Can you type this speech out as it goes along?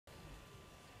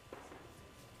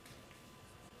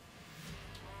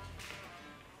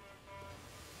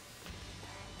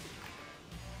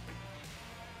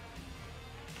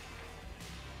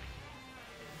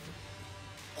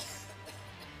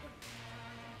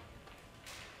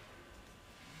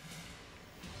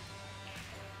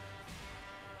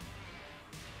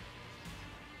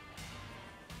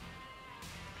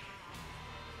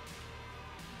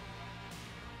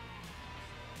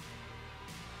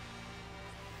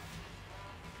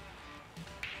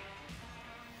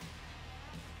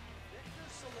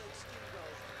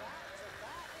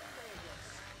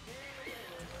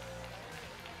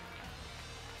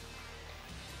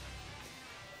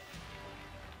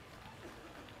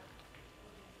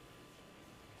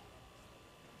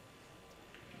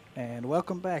And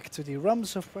welcome back to the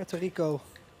Rums of Puerto Rico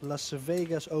Las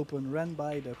Vegas Open run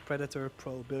by the Predator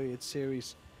Pro Billiard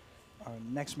Series. Our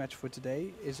next match for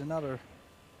today is another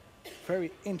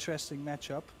very interesting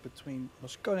matchup between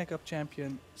Moscone Cup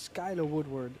champion Skyler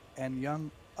Woodward and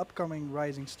young upcoming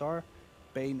rising star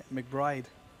Payne McBride.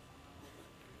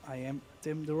 I am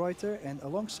Tim de Reuter, and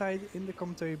alongside in the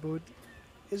commentary booth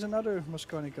is another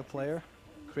Moscone Cup player,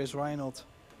 Chris Reinhold.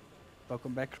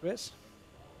 Welcome back, Chris.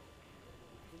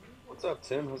 What's up,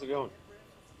 Tim? How's it going?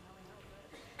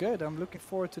 Good, I'm looking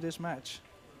forward to this match.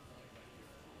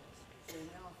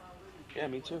 Yeah,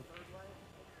 me too.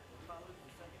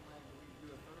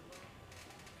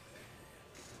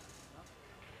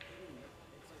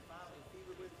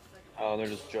 Oh, they're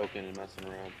just joking and messing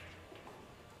around.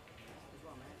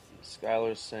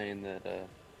 Skyler's saying that,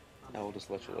 no, we'll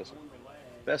just let you listen.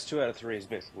 Best 2 out of 3 is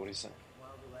basically what he's saying.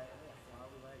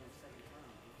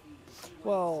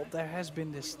 Well, there has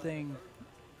been this thing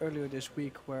earlier this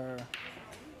week where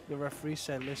the referee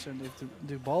said, listen, if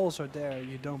the balls are there,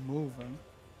 you don't move them.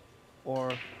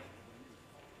 Or,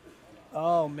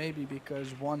 oh, maybe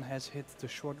because one has hit the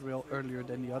short rail earlier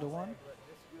than the other one.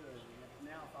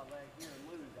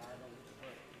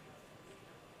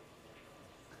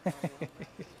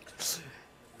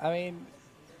 I mean,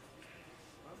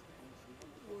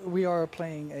 we are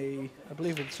playing I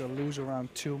believe it's a lose around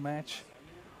 2 match.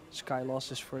 Sky lost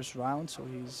his first round, so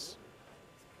he's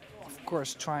of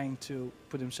course trying to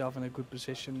put himself in a good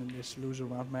position in this loser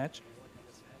round match.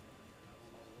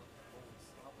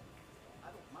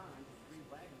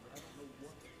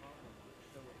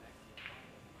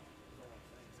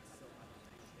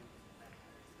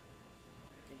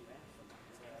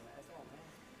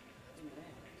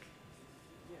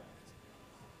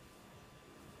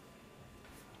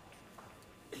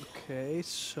 Okay,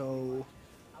 so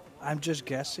I'm just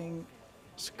guessing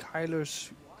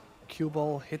Skyler's cue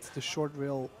ball hit the short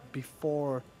rail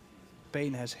before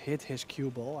Payne has hit his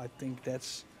cue ball. I think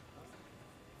that's,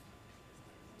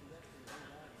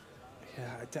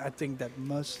 yeah, I think that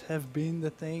must have been the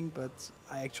thing, but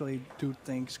I actually do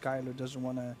think Skyler doesn't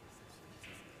want to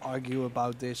argue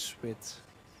about this with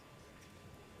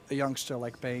a youngster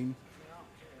like Payne.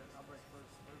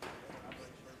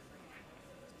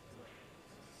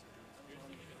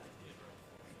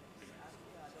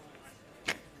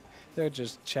 They're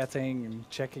just chatting and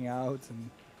checking out, and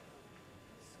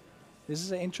this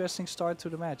is an interesting start to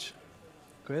the match.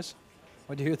 Chris,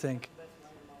 what do you think?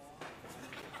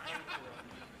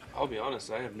 I'll be honest,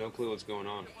 I have no clue what's going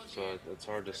on, so it's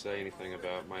hard to say anything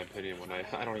about my opinion when I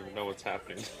don't even know what's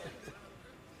happening.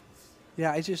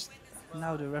 Yeah, I just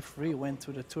now the referee went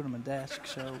to the tournament desk,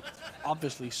 so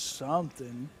obviously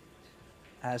something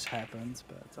has happened,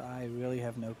 but I really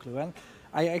have no clue. And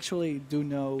I actually do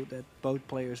know that both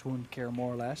players wouldn't care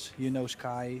more or less. You know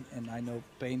Sky, and I know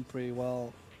Payne pretty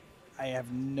well. I have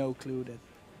no clue that.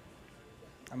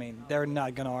 I mean, they're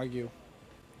not gonna argue.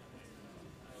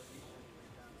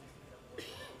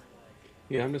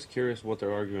 Yeah, I'm just curious what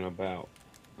they're arguing about.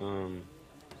 Um,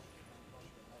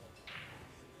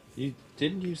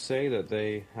 didn't you say that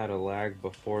they had a lag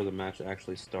before the match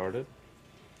actually started?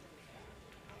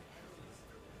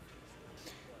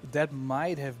 That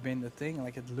might have been the thing.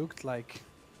 Like it looked like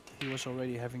he was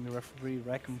already having the referee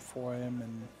rack him for him,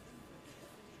 and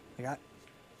like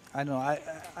I don't know.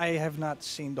 I have not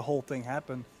seen the whole thing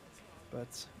happen,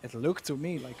 but it looked to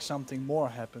me like something more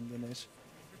happened than this.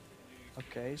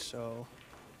 Okay, so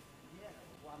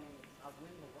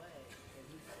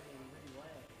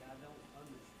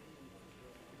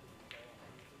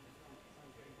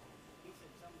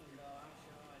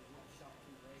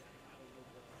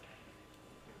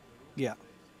yeah.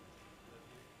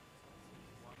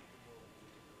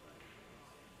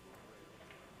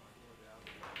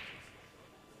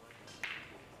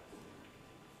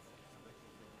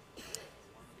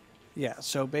 Yeah,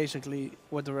 so basically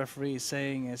what the referee is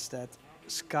saying is that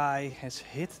Sky has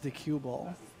hit the cue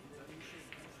ball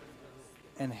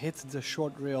and hit the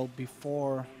short rail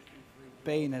before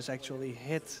Payne has actually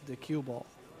hit the cue ball.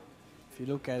 If you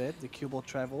look at it, the cue ball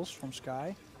travels from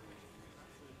Sky.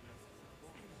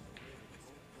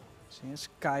 See,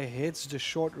 Sky hits the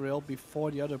short rail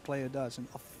before the other player does, and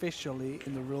officially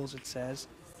in the rules it says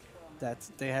that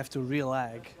they have to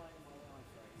relag.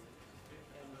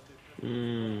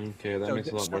 Okay, that So, makes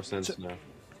a lot more sense now.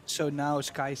 so now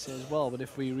Sky says, well, but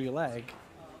if we relag,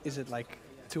 is it like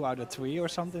 2 out of 3 or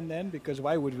something then? Because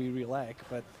why would we relag?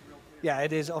 But yeah,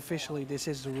 it is officially, this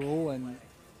is the rule, and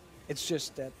it's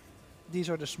just that these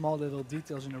are the small little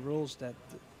details in the rules that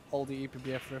all the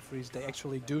EPBF referees, they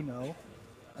actually do know,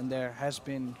 And there has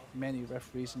been many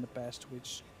referees in the past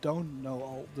which don't know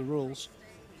all the rules,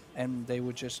 and they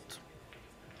would just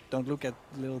don't look at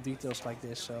little details like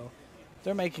this. So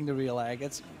they're making the real lag. I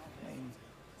mean,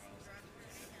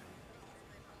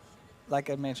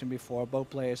 like I mentioned before, both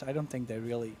players, I don't think they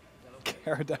really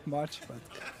care that much. But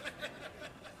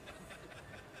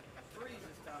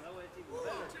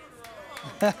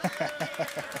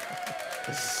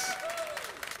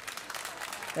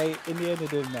hey, in the end,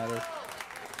 it didn't matter.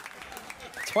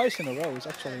 Twice in a row is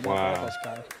actually not bad Wow. by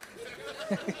Sky.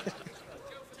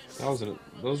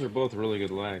 Those are both really good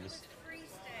lags.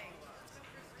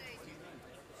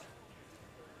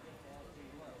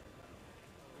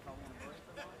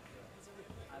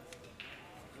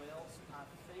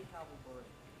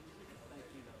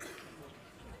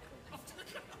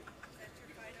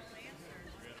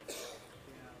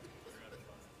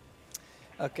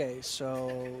 Okay,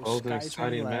 so Oh, the Sky's winning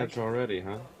exciting lag. match already,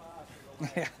 huh?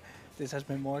 Yeah, this has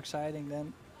been more exciting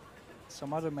than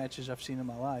some other matches I've seen in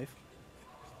my life.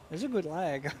 It's a good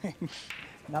lag. I mean,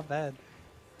 not bad.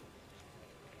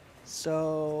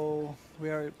 So we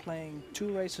are playing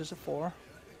 2 races of 4.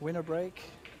 Winner break.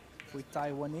 We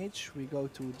tie 1 each. We go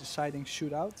to deciding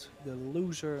shootout. The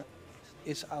loser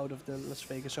is out of the Las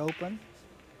Vegas Open.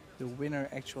 The winner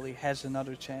actually has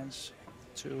another chance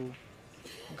to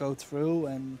go through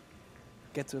and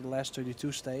get to the last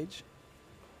 32 stage.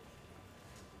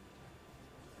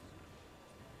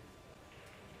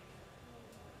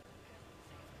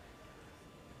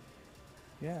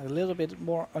 Yeah, a little bit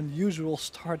more unusual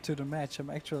start to the match. I'm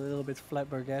actually a little bit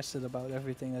flabbergasted about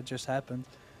everything that just happened.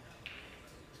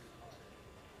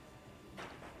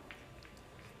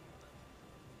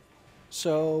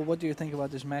 So, what do you think about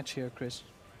this match here, Chris?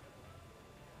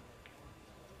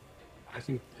 I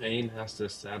think Payne has to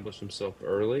establish himself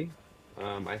early.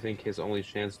 I think his only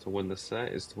chance to win the set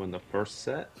is to win the first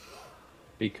set,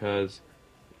 because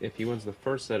if he wins the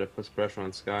first set, it puts pressure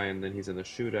on Sky, and then he's in the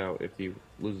shootout if he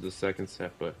loses the second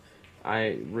set. But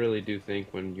I really do think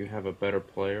when you have a better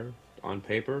player on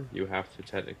paper, you have to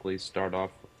technically start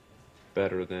off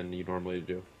better than you normally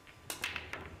do.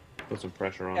 Put some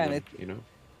pressure on And them, you know?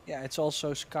 yeah, it's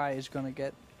also Sky is gonna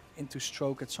get into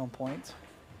stroke at some point.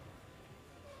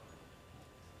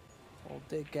 Well,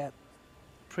 they get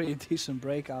pretty decent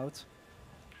breakout.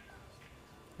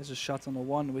 There's a shot on the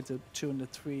 1 with the 2 and the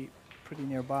 3 pretty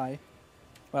nearby.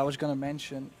 But I was gonna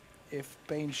mention, if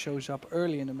Payne shows up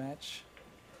early in the match,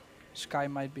 Sky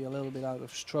might be a little bit out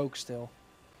of stroke still.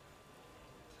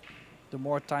 The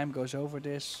more time goes over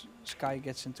this, Sky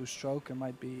gets into stroke and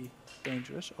might be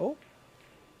dangerous. Oh!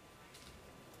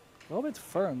 A little bit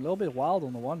firm, a little bit wild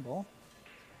on the 1 ball.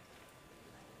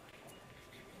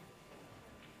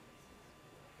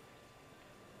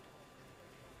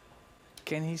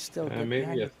 Can he still get Maybe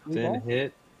behind a the 3 thin ball?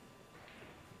 hit.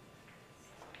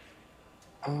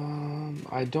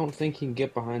 I don't think he can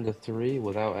get behind the 3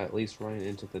 without at least running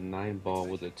into the 9 ball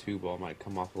with a 2 ball. Might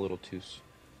come off a little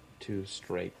too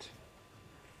straight.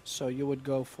 So you would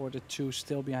go for the 2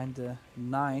 still behind the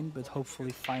 9, but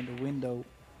hopefully find a window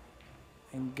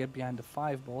and get behind the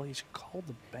 5 ball. He's called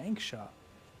the bank shot.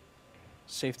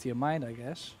 Safety of mind, I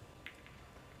guess.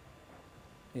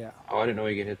 Yeah. Oh, I didn't know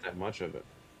he could hit that much of it.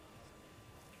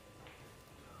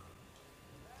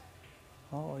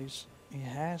 Oh, he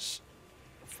has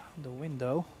found a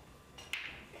window.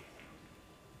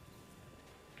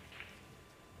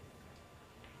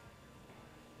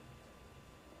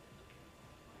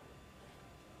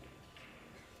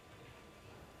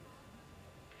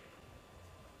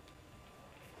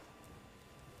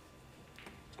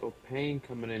 Let's go Payne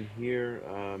coming in here.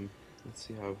 Let's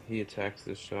see how he attacks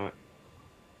this shot.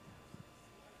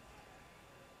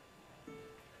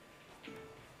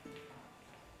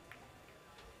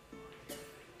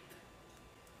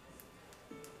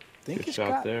 Think Good he's shot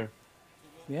got, there.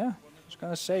 yeah, I was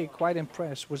gonna say, quite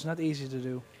impressed. Was not easy to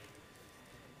do.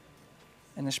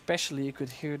 And especially you could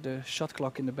hear the shot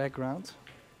clock in the background,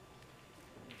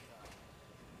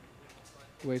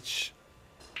 which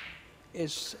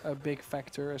is a big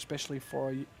factor, especially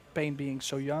for Payne being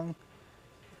so young.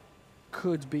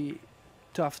 Could be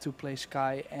tough to play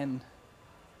Sky and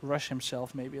rush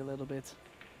himself maybe a little bit.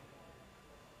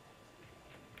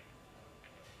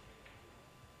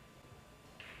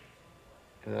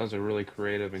 Yeah, that was a really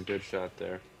creative and good shot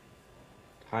there.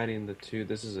 Hiding the 2.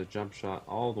 This is a jump shot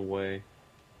all the way.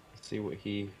 Let's see what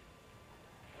he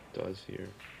does here.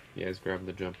 Yeah, he's grabbing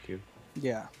the jump cue.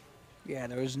 Yeah. Yeah,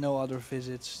 there is no other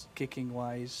visits kicking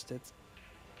wise that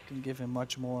can give him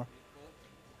much more.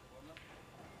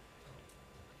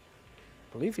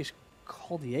 I believe he's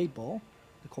called the 8 ball,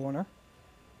 the corner.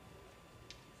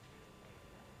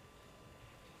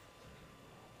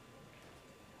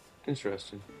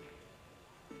 Interesting.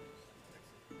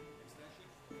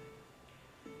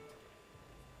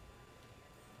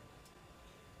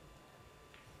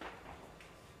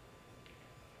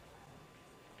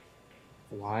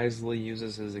 Wisely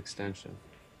uses his extension.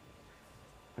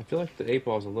 I feel like the 8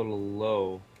 ball is a little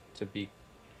low to be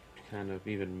kind of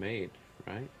even made,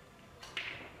 right?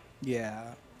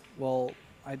 Yeah, well,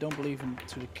 I don't believe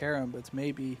into the carom, but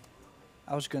maybe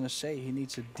I was gonna say he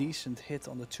needs a decent hit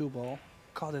on the 2 ball.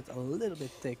 Caught it a little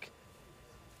bit thick.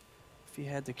 If he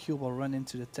had the cue ball run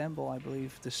into the 10 ball, I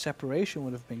believe the separation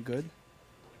would have been good.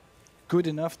 Good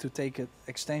enough to take an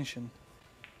extension.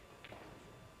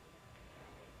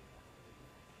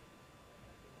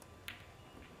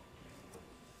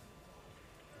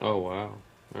 Oh, wow.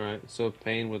 All right. So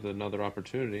Payne with another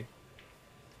opportunity.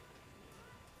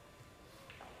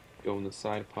 Go in the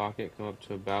side pocket, come up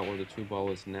to about where the 2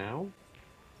 ball is now.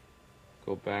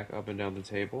 Go back up and down the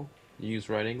table. You use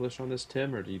right English on this,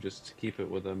 Tim, or do you just keep it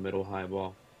with a middle high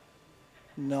ball?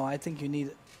 No, I think you need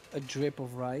a drip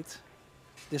of right.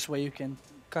 This way you can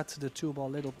cut the 2 ball a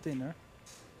little thinner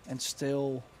and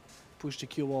still push the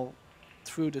cue ball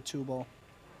through the 2 ball.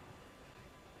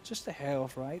 Just a hair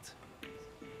of right.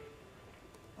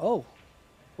 Oh,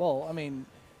 well, I mean,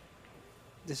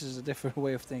 this is a different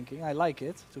way of thinking. I like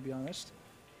it, to be honest.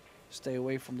 Stay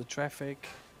away from the traffic.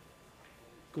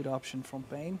 Good option from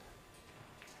Payne.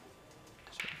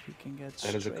 So if you can get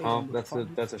That is straight on the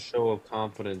that's a show of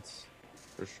confidence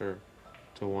for sure.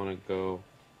 To want to go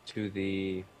to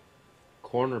the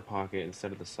corner pocket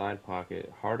instead of the side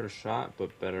pocket. Harder shot,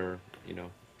 but better,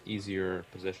 easier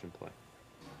position play.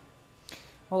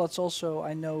 Well, it's also,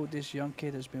 I know this young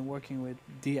kid has been working with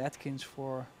D. Atkins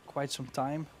for quite some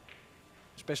time,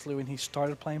 especially when he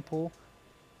started playing pool.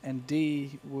 And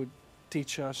D would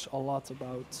teach us a lot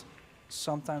about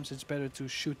sometimes it's better to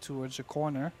shoot towards a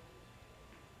corner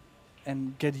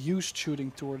and get used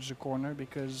shooting towards the corner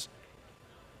because,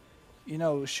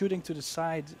 shooting to the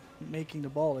side, making the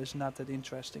ball is not that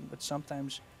interesting, but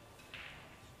sometimes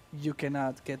you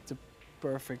cannot get the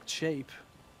perfect shape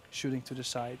shooting to the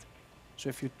side. So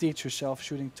if you teach yourself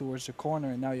shooting towards the corner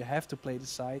and now you have to play the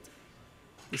side,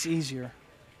 it's easier.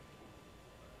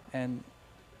 And,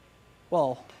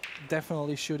 well,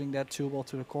 definitely shooting that 2 ball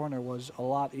to the corner was a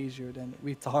lot easier than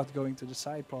we thought going to the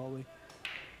side probably.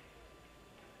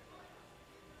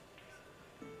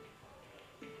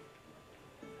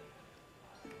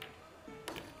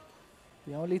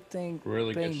 The only thing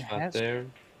Really good Payne shot has, there.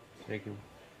 Taking.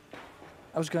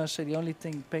 I was gonna say the only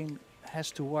thing Payne has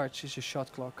to watch is his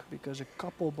shot clock because a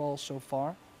couple balls so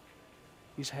far,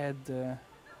 he's had the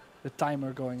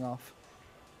timer going off.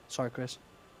 Sorry, Chris.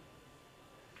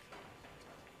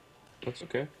 That's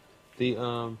okay.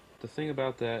 The thing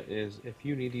about that is if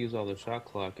you need to use all the shot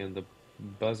clock and the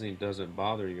buzzing doesn't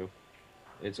bother you,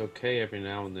 it's okay every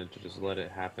now and then to just let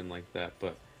it happen like that.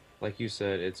 But like you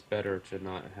said, it's better to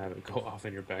not have it go off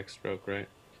in your backstroke, right?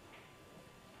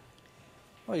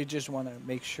 Well, you just want to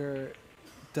make sure it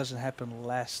doesn't happen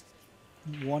last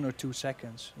 1 or 2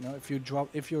 seconds.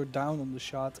 If you're down on the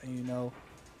shot and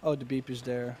oh, the beep is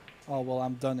there. Oh well,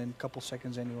 I'm done in a couple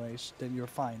seconds anyways. Then you're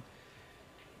fine.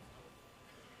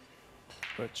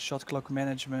 But shot clock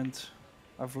management,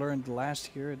 I've learned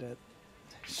last year that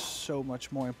is so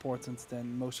much more important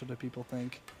than most of the people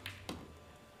think.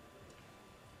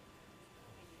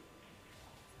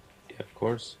 Yeah, of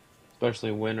course.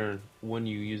 Especially when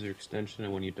you use your extension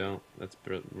and when you don't. That's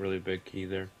really big key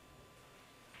there.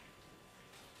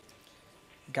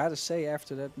 Gotta say,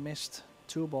 after that missed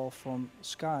 2 ball from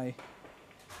Sky,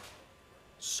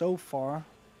 so far,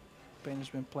 Payne has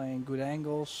been playing good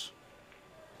angles.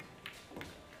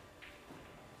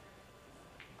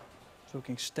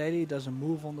 Looking steady, doesn't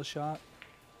move on the shot.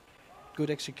 Good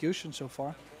execution so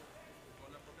far.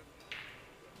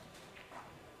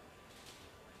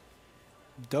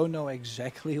 Don't know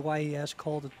exactly why he has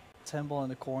called a 10 ball in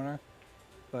the corner,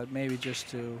 but maybe just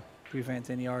to prevent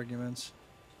any arguments.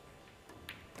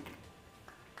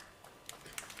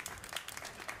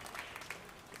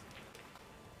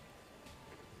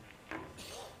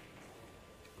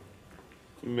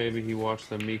 Maybe he watched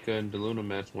the Mika and DeLuna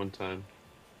match one time.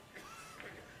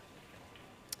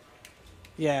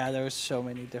 Yeah, there's so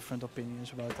many different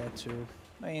opinions about that too.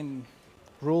 I mean,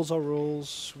 rules are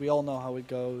rules. We all know how it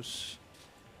goes.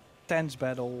 Tense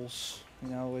battles.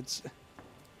 It's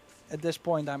at this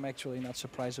point I'm actually not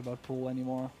surprised about pool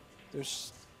anymore.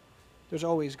 There's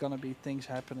always gonna be things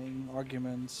happening,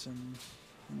 arguments and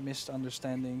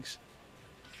misunderstandings.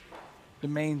 The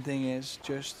main thing is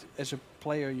just as a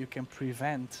player you can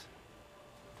prevent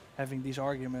having these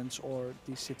arguments or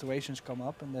these situations come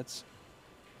up, and that's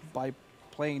by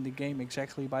playing the game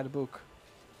exactly by the book.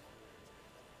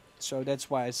 So that's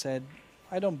why I said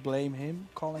I don't blame him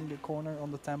calling the corner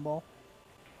on the 10 ball.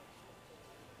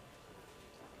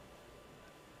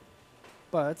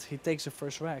 But he takes the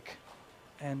first rack.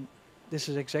 And this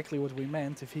is exactly what we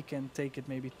meant. If he can take it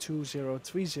maybe 2-0,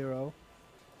 3-0,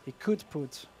 he could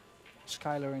put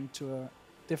Skyler into a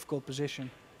difficult position.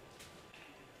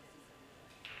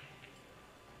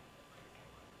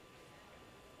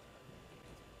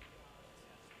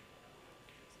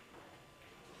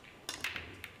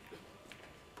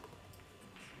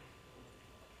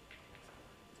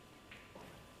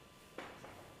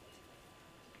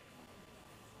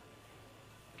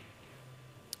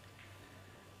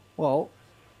 Well,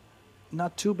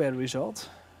 not too bad result.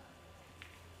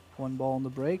 1 ball on the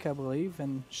break, I believe,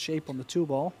 and shape on the 2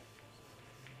 ball.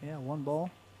 Yeah, 1 ball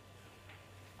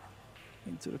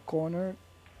into the corner.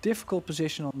 Difficult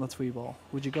position on the 3 ball.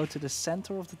 Would you go to the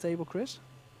center of the table, Chris?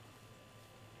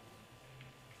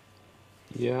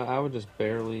 Yeah, I would just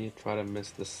barely try to miss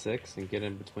the 6 and get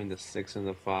in between the 6 and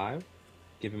the 5,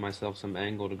 giving myself some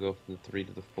angle to go from the 3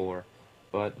 to the 4.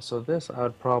 But so this I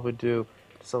would probably do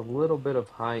just a little bit of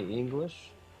high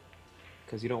English,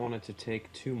 because you don't want it to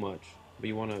take too much, but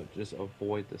you want to just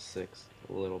avoid the 6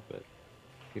 a little bit.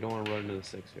 You don't want to run into the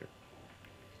 6 here.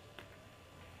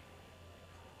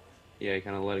 Yeah, you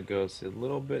kind of let it go. It's a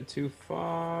little bit too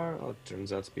far. Oh, it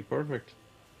turns out to be perfect.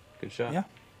 Good shot. Yeah.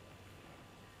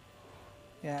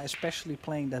 Yeah, especially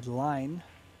playing that line.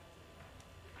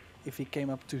 If he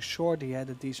came up too short, he had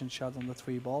a decent shot on the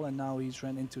 3 ball, and now he's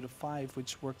run into the 5,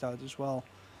 which worked out as well.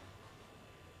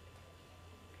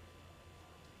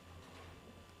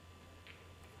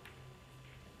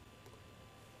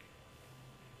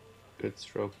 Good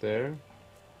stroke there.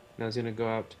 Now he's going to go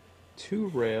out 2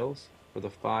 rails for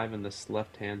the 5 in this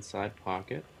left-hand side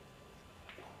pocket.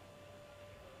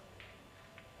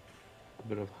 A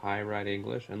bit of high right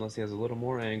English. Unless he has a little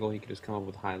more angle, he could just come up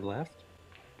with high left.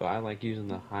 But I like using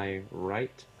the high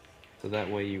right, so that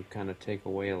way you kind of take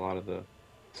away a lot of the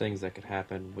things that could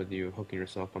happen with you hooking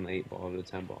yourself on the 8 ball or the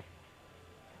 10 ball.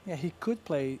 Yeah, he could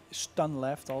play stun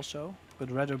left also,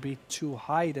 but rather be too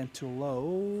high than too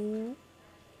low.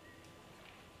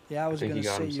 Yeah, I was think gonna he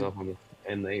got say himself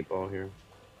in the 8 ball here.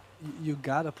 you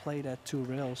gotta play that 2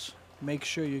 rails. Make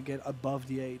sure you get above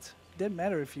the 8. Didn't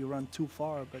matter if you run too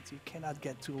far, but you cannot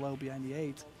get too low behind the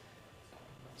 8.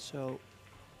 So,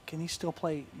 can he still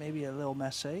play maybe a little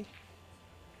messy?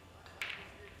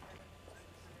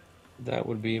 That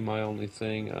would be my only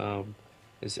thing. I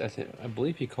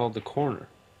believe he called the corner.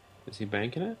 Is he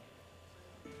banking it?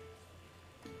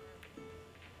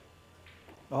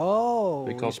 Oh,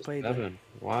 He called he's the played 7.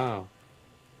 Wow.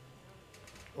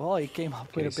 well, he came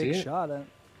up Can with a you big see it? shot, and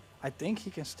I think he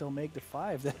can still make the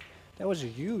 5. That was a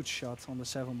huge shot on the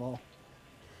 7 ball.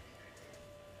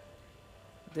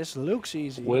 This looks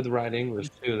easy. With right English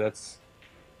too. That's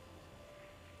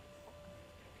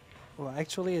Well,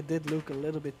 actually, it did look a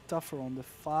little bit tougher on the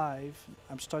 5.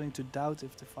 I'm starting to doubt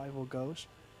if the 5 will goes.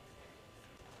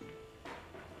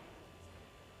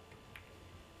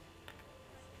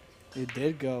 It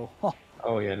did go.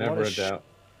 oh yeah, never a doubt.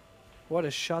 What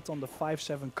a shot on the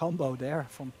 5-7 combo there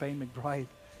from Payne McBride.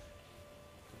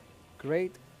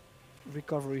 Great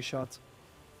recovery shot.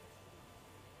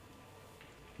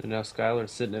 And now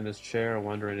Skyler's sitting in his chair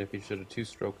wondering if he should have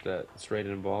 2-stroked that straight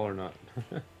in ball or not.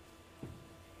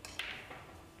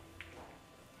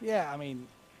 Yeah, I mean,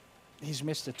 he's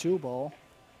missed the 2 ball.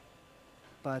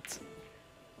 But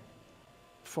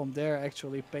from there,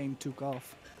 actually, Payne took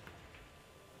off.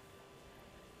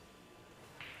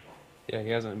 Yeah, he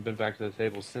hasn't been back to the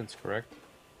table since, correct?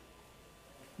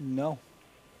 No.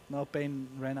 No, Payne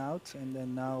ran out, and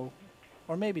then now,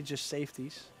 or maybe just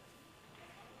safeties.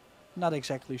 Not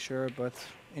exactly sure, but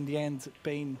in the end,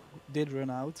 Payne did run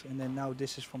out, and then now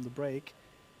this is from the break.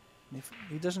 And if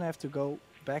he doesn't have to go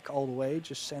back all the way,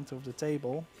 just center of the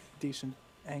table, decent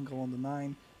angle on the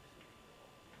 9.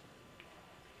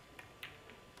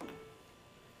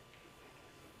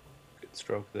 Good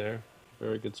stroke there.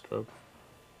 Very good stroke.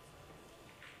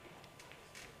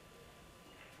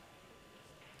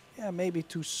 Yeah, maybe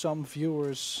to some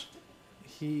viewers,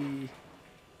 he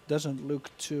doesn't look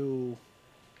too,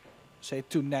 say,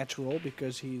 too natural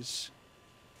because he's,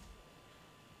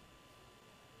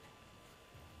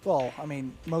 well, I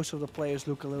mean, most of the players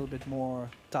look a little bit more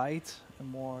tight and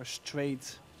more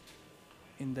straight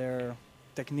in their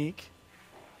technique.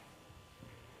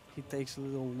 He takes a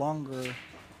little longer,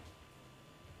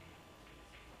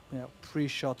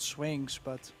 pre-shot swings,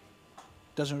 but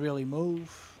doesn't really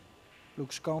move.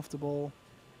 Looks comfortable.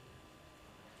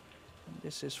 And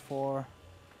this is for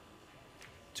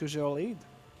 2-0 lead.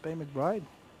 Payne McBride.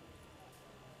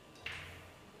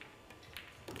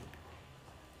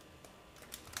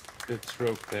 Good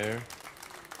stroke there.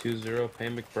 2-0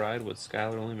 Payne McBride with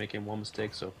Skyler only making one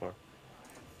mistake so far.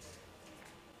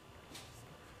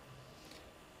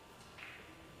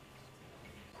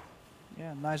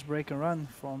 Yeah, nice break and run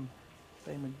from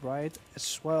Payne McBride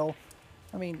as well.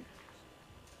 I mean,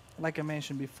 like I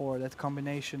mentioned before, that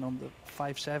combination on the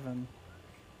 5-7,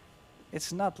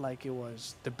 it's not like it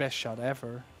was the best shot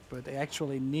ever, but they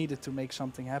actually needed to make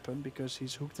something happen because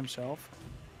he's hooked himself.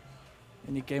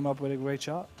 And he came up with a great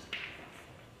shot.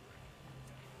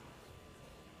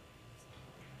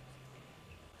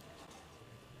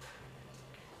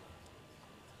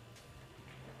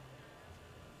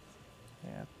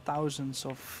 Yeah, thousands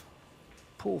of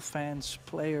pool fans,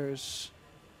 players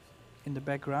in the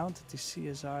background at the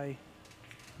CSI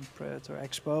and Predator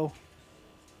Expo.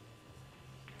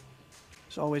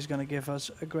 It's always going to give us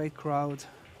a great crowd.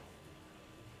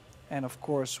 And of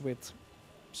course, with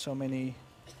so many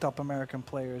top American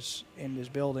players in this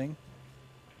building,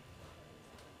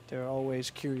 they're always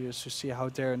curious to see how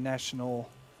their national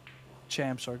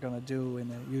champs are going to do in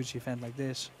a huge event like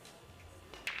this.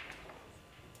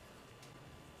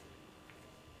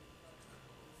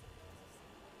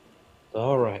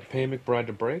 All right, Payne McBride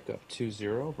to break up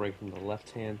 2-0, break from the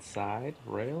left-hand side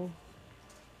rail.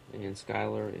 And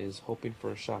Skyler is hoping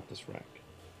for a shot this rack.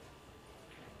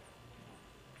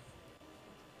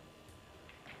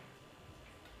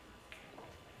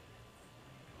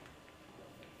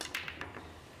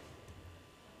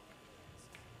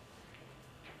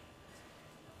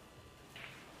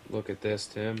 Look at this,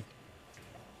 Tim.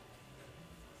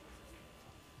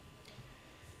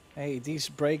 Hey, these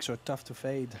breaks are tough to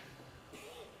fade.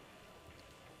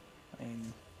 I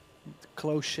mean, the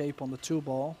close shape on the 2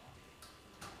 ball.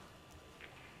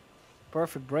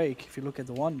 Perfect break if you look at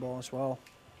the 1 ball as well.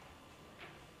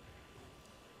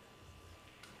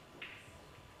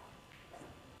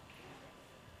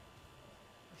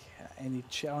 Yeah, any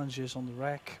challenges on the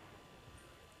rack?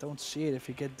 Don't see it. If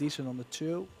you get decent on the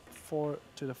 2, 4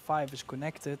 to the 5 is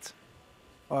connected.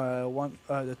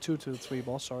 The 2 to the 3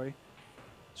 ball, sorry.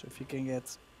 So if you can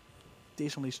get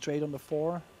decently straight on the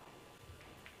 4,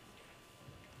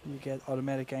 you get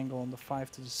automatic angle on the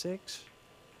 5 to the 6.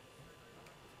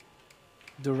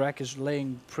 The rack is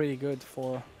laying pretty good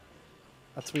for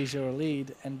a 3-0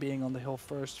 lead and being on the hill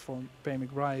first for Payne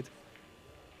McBride.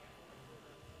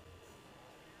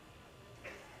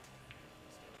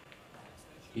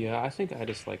 Yeah, I think I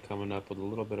just like coming up with a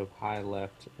little bit of high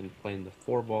left and playing the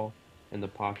 4 ball in the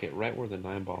pocket right where the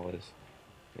 9 ball is.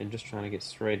 And just trying to get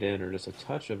straight in or just a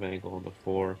touch of angle on the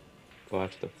 4, go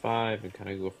out to the 5 and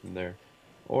kind of go from there.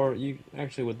 Or you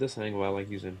actually with this angle I like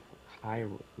using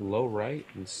low right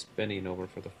and spinning over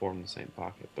for the 4 in the same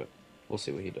pocket, but we'll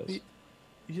see what he does.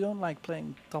 You don't like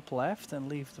playing top left and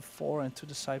leave the 4 into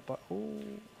the side bar.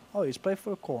 Oh, he's played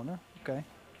for a corner. Okay.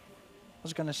 I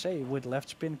was gonna say with left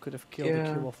spin could have killed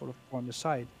the cue ball for the 4 on the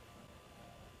side.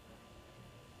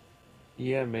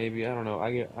 Yeah, maybe. I don't know.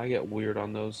 I get weird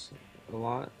on those a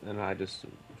lot, and I just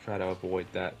try to avoid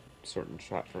that certain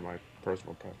shot for my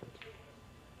personal preference.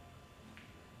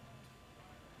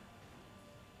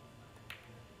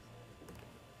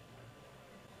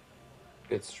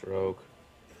 Good stroke.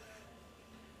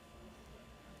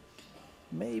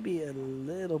 Maybe a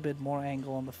little bit more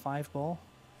angle on the 5 ball.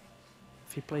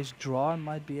 If he plays draw,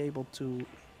 might be able to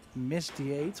miss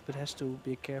the 8, but has to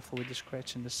be careful with the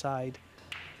scratch in the side.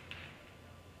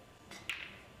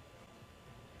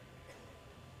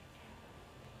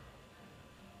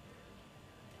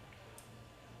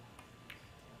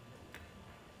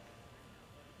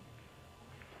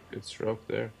 Good stroke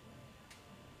there.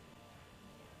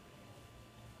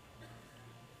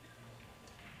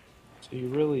 So you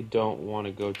really don't want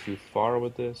to go too far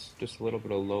with this. Just a little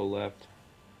bit of low left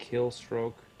kill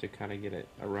stroke to kind of get it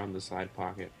around the side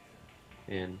pocket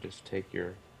and just take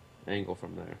your angle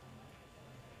from there.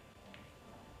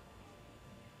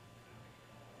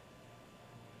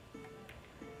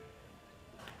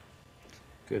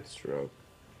 Good stroke.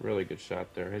 Really good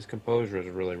shot there. His composure is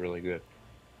really, really good.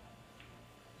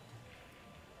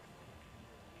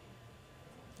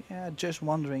 Yeah, just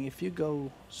wondering, if you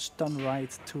go stun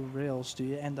right 2 rails, do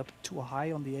you end up too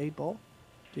high on the 8 ball?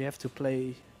 Do you have to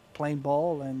play plain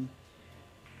ball and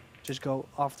just go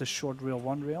off the short rail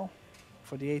 1 rail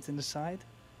for the 8 in the side?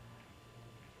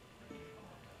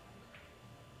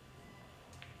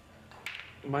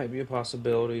 It might be a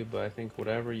possibility, but I think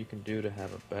whatever you can do to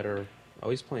have a better... Oh,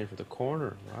 he's playing for the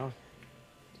corner. Wow.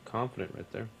 Confident right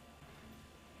there.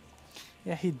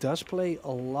 Yeah, he does play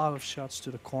a lot of shots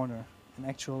to the corner. And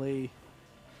actually,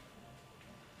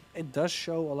 it does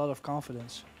show a lot of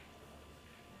confidence.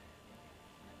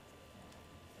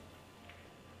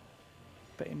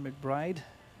 Payne McBride,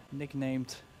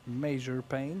 nicknamed Major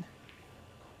Payne.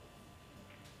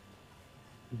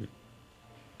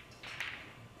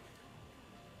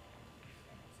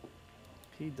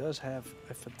 He does have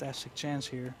a fantastic chance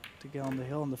here to get on the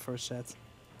hill in the first set.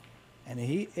 And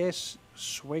he is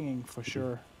swinging for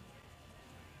sure.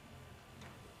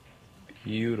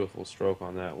 Beautiful stroke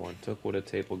on that one. Took what a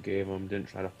table gave him, didn't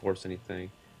try to force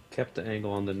anything. Kept the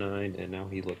angle on the 9, and now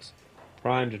he looks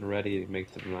primed and ready to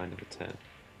make the 9 to the 10.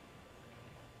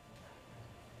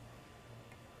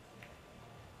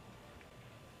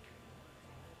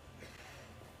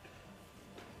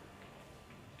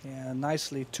 Yeah,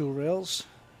 nicely 2 rails.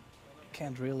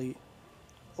 Can't really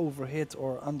overhit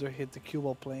or underhit the cue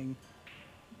ball playing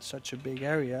such a big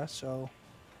area, so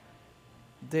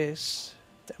this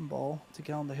 10 ball to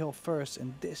get on the hill first,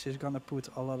 and this is gonna put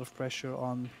a lot of pressure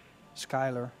on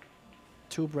Skyler.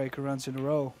 2 breaker runs in a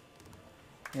row.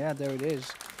 Yeah, there it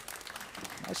is.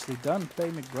 Nicely done,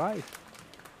 Payne McBride.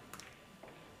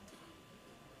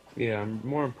 Yeah, I'm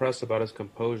more impressed about his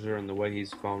composure and the way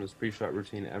he's following his pre-shot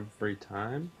routine every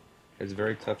time. It's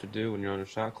very tough to do when you're on a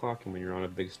shot clock and when you're on a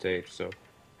big stage, so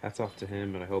hats off to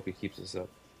him, and I hope he keeps this up.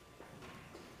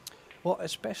 Well,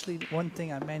 especially one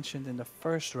thing I mentioned in the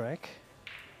first rack,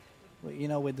 you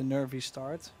know, with the nervy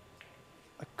start.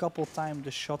 A couple times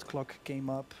the shot clock came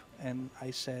up and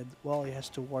I said, well, he has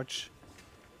to watch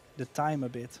the time a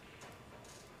bit.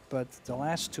 But the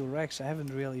last 2 racks, I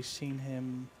haven't really seen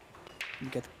him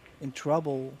get in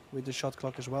trouble with the shot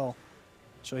clock as well.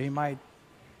 So he might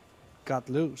got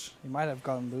loose. He might have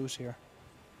gotten loose here.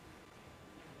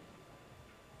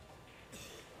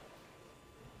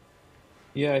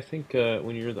 Yeah, I think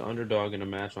when you're the underdog in a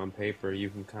match on paper, you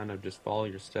can kind of just follow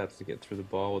your steps to get through the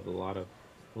ball with a lot of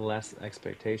less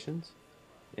expectations.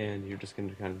 And you're just going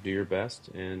to kind of do your best,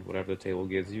 and whatever the table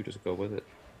gives you, just go with it.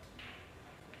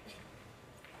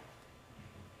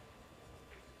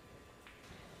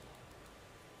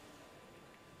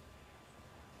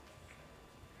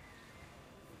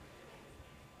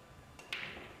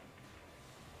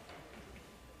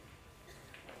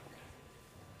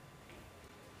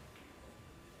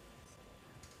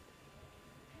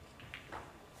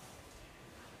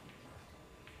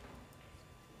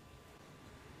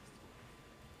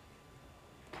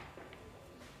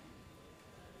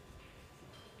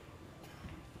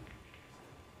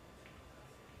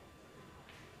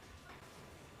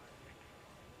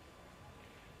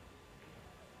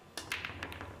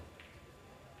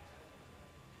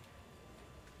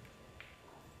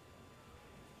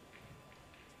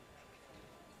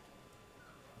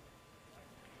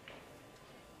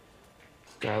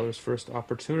 Skyler's first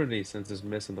opportunity since his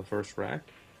miss in the first rack.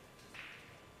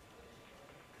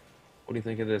 What do you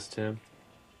think of this, Tim?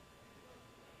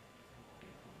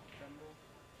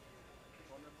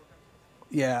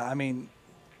 Yeah, I mean,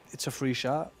 it's a free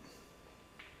shot.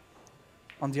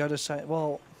 On the other side,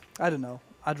 well, I don't know.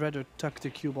 I'd rather tuck the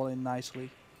cue ball in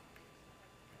nicely.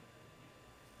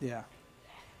 Yeah.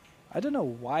 I don't know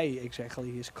why exactly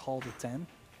he's called a 10.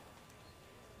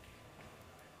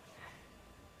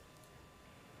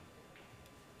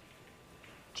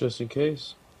 Just in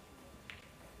case.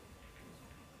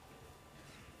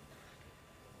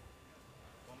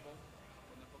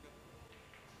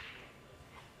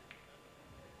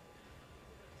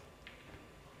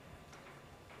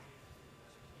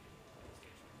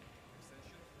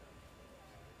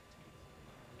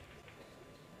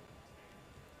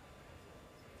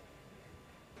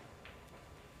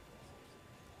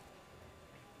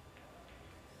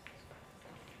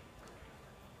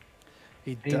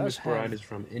 He Payne does McBride have... is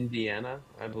from Indiana,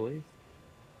 I believe.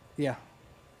 Yeah.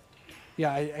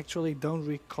 Yeah, I actually don't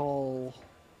recall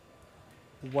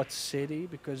what city,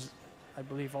 because I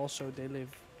believe also they live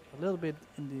a little bit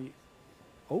in the...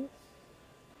 Oh!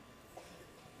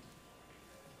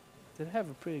 Did have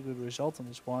a pretty good result on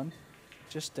this one.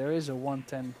 Just there is a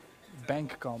 110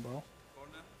 bank combo.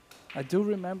 I do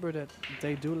remember that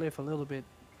they do live a little bit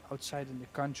outside in the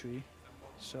country,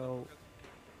 so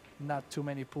not too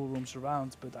many pool rooms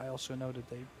around, but I also know that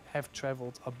they have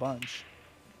traveled a bunch.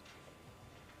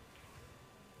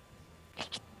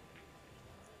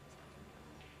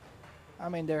 I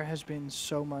mean, there has been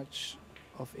so much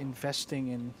of investing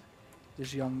in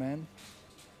this young man.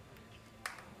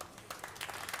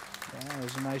 Yeah, it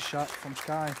was a nice shot from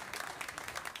Sky.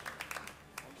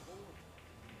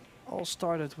 All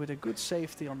started with a good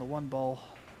safety on the 1 ball.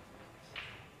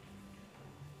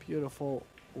 Beautiful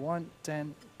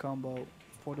 110 combo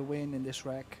for the win in this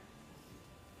rack.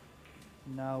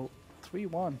 Now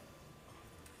 3-1.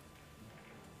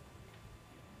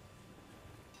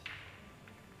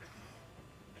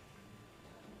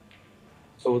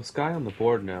 So with Sky on the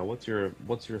board now, what's your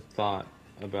thought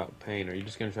about Payne? Are you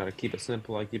just gonna try to keep it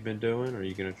simple like you've been doing, or are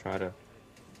you gonna try to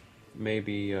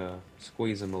maybe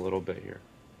squeeze him a little bit here?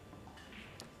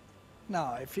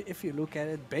 Now, if you look at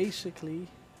it, basically,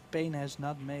 Payne has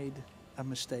not made a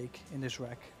mistake in this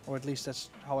rack, or at least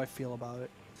that's how I feel about it.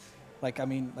 Like, I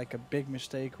mean, like a big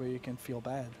mistake where you can feel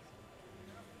bad.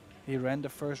 He ran the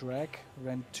first rack,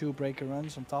 ran 2 breaker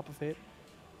runs on top of it.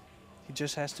 He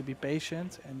just has to be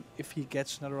patient, and if he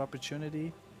gets another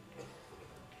opportunity,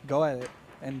 go at it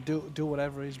and do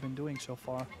whatever he's been doing so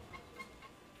far.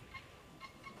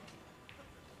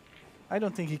 I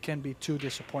don't think he can be too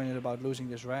disappointed about losing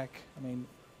this rack. I mean,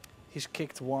 he's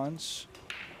kicked once,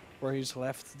 where he's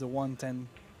left the 110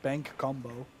 bank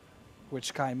combo, which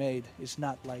Sky made, is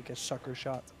not like a sucker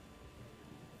shot.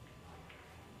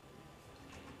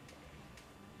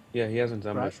 Yeah, he hasn't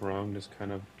done Right. much wrong. Just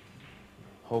kind of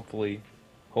hopefully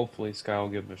Sky will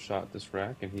give him a shot this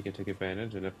rack, and he can take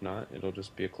advantage. And if not, it'll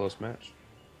just be a close match.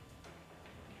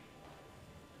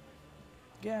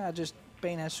 Yeah, just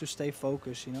Payne has to stay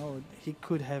focused, you know. He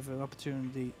could have an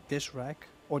opportunity this rack,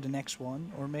 or the next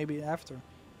one, or maybe after.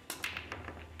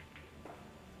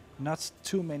 Not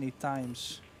too many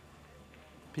times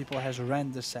people has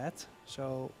ran the set,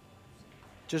 so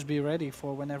just be ready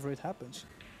for whenever it happens.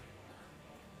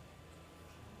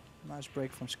 Nice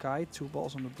break from Sky, 2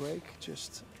 balls on the break,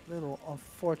 just a little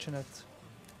unfortunate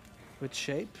with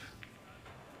shape.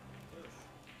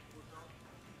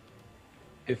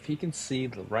 If he can see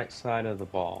the right side of the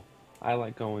ball, I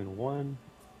like going one,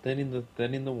 then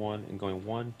in the one, and going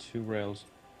 1, 2 rails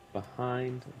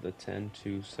behind the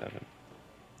 10-2-7.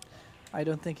 I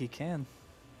don't think he can,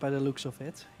 by the looks of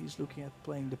it. He's looking at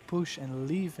playing the push and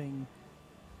leaving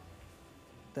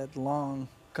that long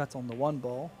cut on the 1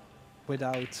 ball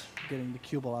without getting the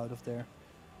cue ball out of there.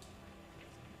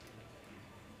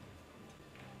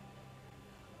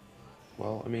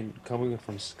 Well, I mean, coming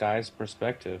from Sky's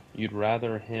perspective, you'd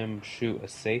rather him shoot a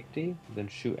safety than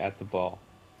shoot at the ball.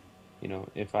 You know,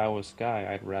 if I was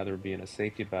Sky, I'd rather be in a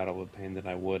safety battle with Payne than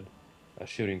I would a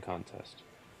shooting contest.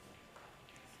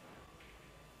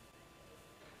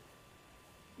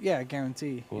 Yeah, I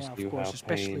guarantee. We'll Yeah, of see course, how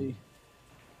especially Payne.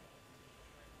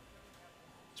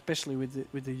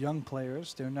 with the young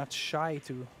players, they're not shy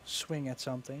to swing at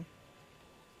something,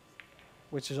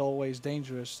 which is always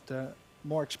dangerous. The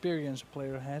more experience a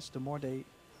player has, the more they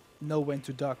know when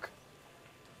to duck.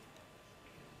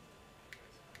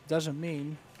 Doesn't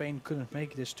mean Payne couldn't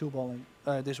make this 2 ball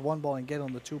and this 1 ball and get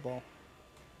on the 2 ball.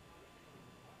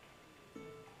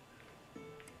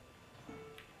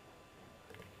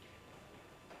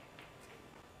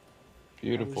 How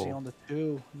is he Beautiful. on the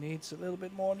 2? Needs a little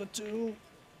bit more on the 2.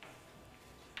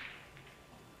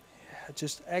 Yeah,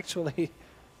 just actually,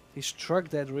 he struck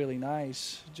that really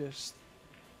nice. Just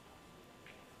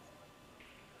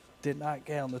did not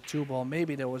get on the 2 ball.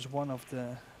 Maybe that was one of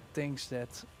the things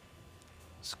that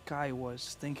Sky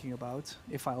was thinking about.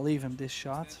 If I leave him this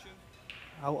shot,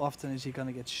 how often is he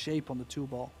gonna get shape on the 2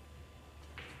 ball?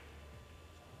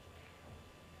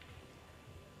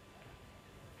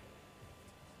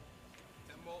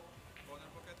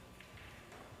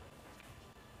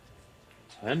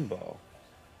 Ten ball.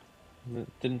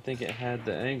 Didn't think it had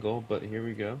the angle, but here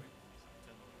we go.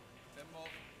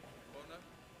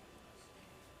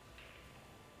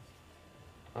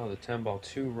 Oh, the 10 ball,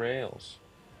 2 rails.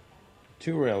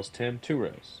 2 rails, Tim, 2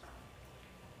 rails.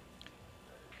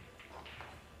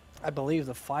 I believe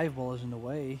the 5 ball is in the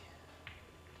way.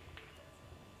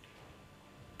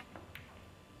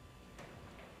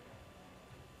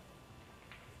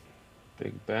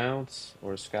 Big bounce,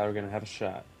 or is Skyler going to have a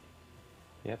shot?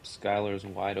 Yep, Skyler is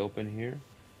wide open here.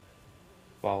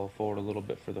 Follow forward a little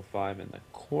bit for the 5 in the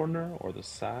corner or the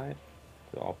side,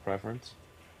 to all preference.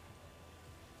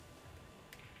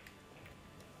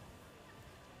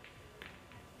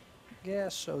 Yeah,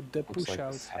 so the Looks like the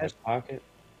push side pocket.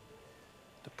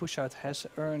 out has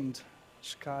earned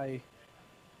Sky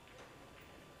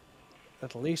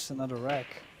at least another rack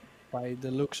by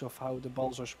the looks of how the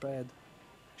balls are spread.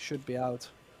 Should be out.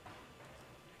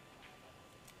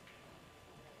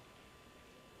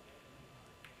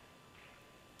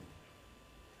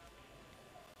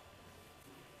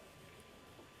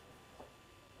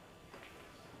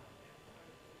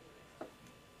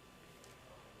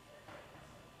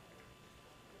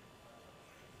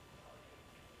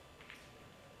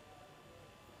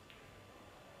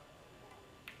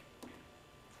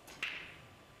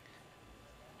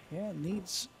 Yeah,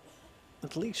 needs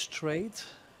at least straight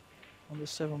on the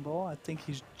 7 ball. I think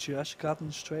he's just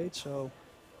gotten straight, so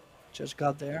just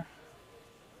got there.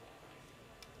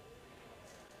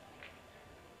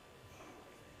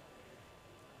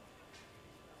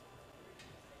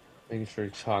 Making sure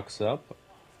he chalks up.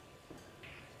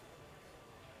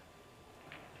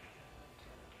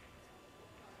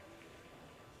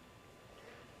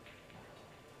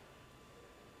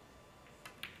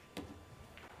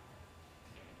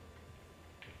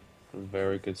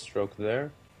 Very good stroke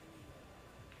there.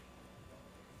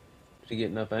 Did he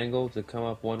get enough angle to come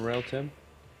up one rail, Tim?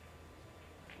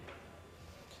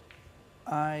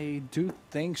 I do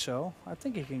think so. I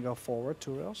think he can go forward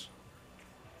 2 rails.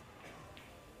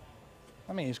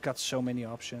 I mean, he's got so many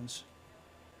options.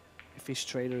 If he's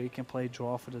straighter, he can play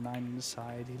draw for the 9 on the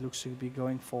side. He looks to be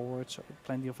going forward, so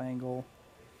plenty of angle.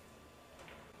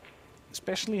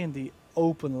 Especially in the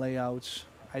open layouts,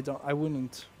 I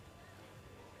wouldn't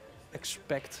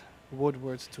expect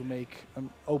Woodward to make an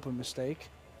open mistake.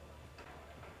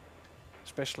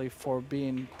 Especially for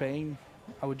being Payne,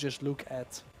 I would just look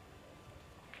at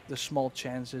the small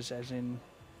chances, as in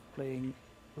playing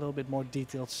a little bit more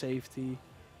detailed safety,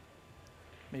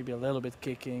 maybe a little bit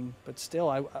kicking, but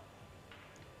still,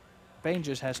 Payne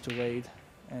just has to wait,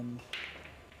 and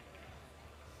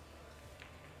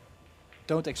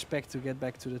don't expect to get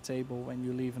back to the table when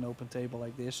you leave an open table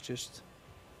like this. Just,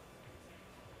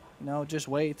 just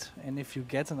wait, and if you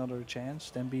get another chance,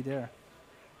 then be there.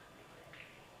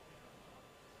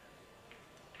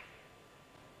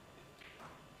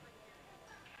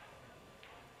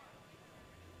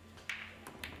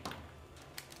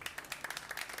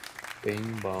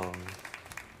 Bing bong.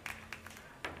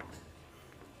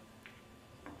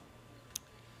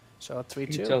 So 3-2. You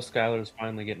can tell Skyler's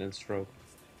finally getting his stroke.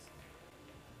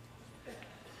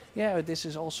 Yeah, this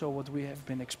is also what we have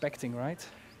been expecting, right?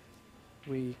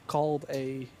 We called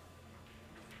a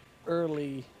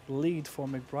early lead for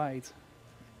McBride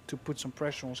to put some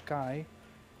pressure on Sky,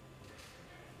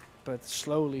 but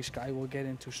slowly Sky will get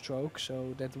into stroke,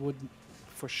 so that would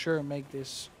for sure make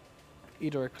this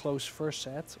either a close first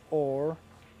set or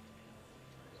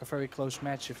a very close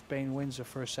match if Payne wins the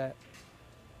first set.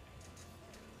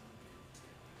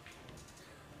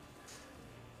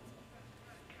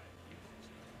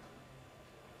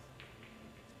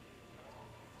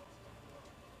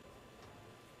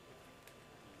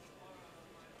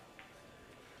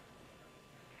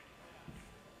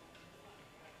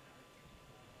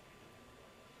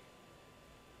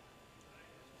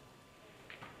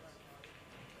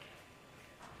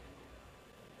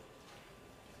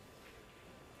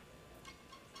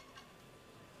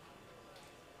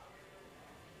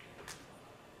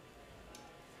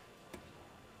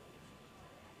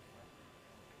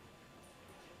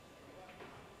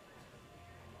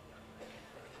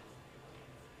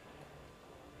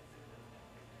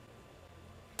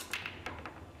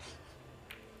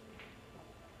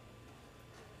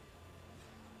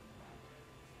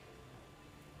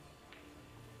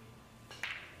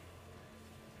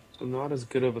 So not as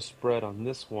good of a spread on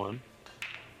this one,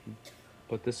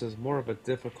 but this is more of a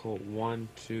difficult 1,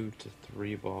 2 to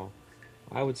 3 ball.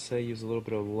 I would say use a little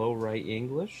bit of low right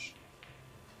English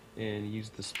and use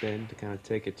the spin to kind of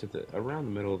take it to around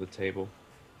the middle of the table.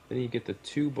 Then you get the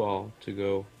 2 ball to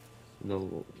go in the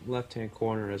left-hand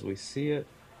corner as we see it.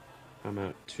 I'm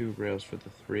out 2 rails for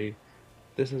the 3.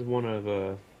 This is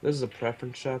this is a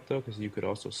preference shot though, because you could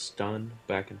also stun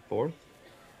back and forth.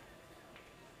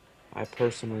 I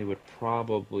personally would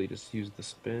probably just use the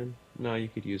spin. No, you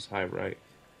could use high right.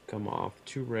 Come off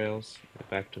 2 rails,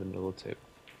 back to the middle of the table.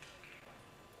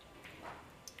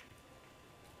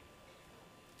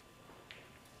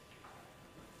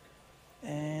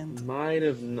 And might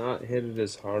have not hit it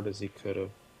as hard as he could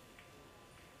have.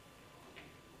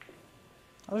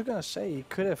 I was gonna say he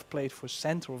could have played for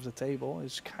center of the table.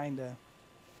 It's kinda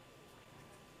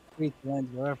free to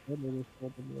land wherever.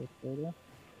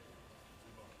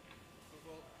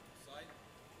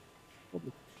 Put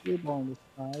the cue ball on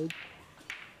the side.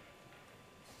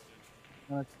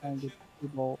 Now try and get the cue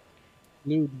ball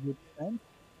glued with them.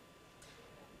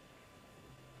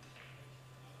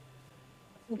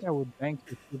 I think I would bank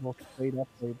the cue ball straight up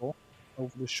table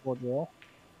over the short rail.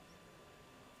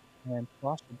 And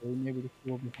possibly maybe the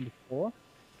cue ball behind the floor.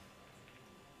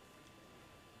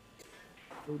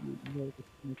 Maybe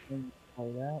anything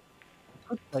like that. I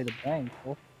could play the bank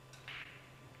also.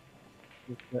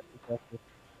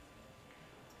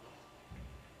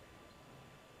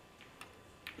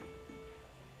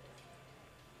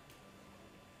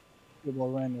 Cue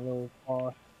ball ran a little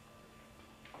far.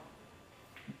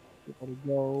 Able to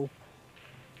go.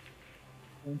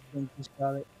 Don't think he's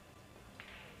got it.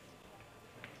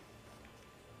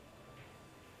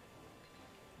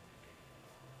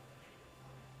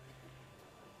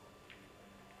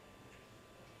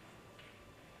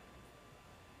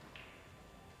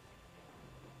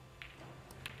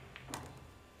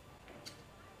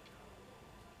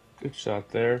 Good shot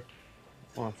there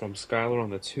from Skyler on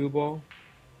the 2 ball.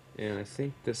 And I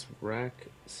think this rack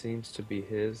seems to be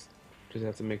his. Just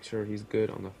have to make sure he's good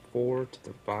on the 4 to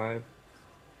the 5.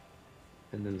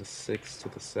 And then the 6 to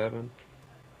the 7.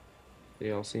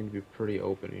 They all seem to be pretty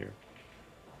open here.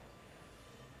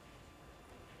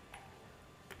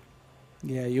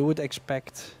 Yeah, you would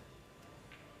expect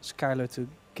Skyler to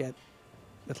get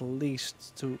at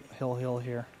least to hill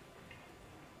here.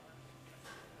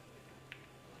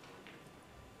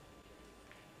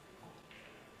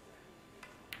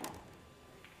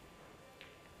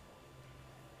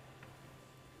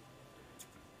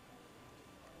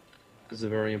 This is a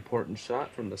very important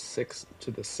shot from the 6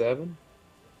 to the 7.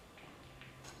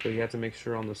 So you have to make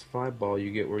sure on this 5 ball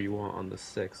you get where you want on the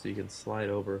 6. So you can slide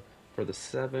over for the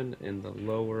 7 in the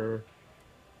lower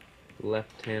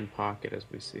left-hand pocket as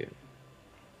we see it.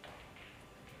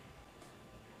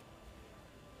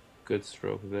 Good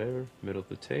stroke there, middle of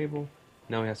the table.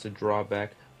 Now he has to draw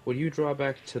back. Would you draw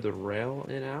back to the rail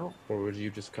and out, or would you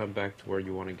just come back to where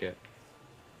you want to get?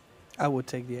 I would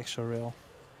take the extra rail,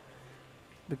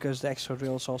 because the extra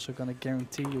rail is also going to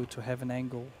guarantee you to have an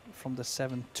angle from the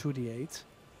 7 to the 8.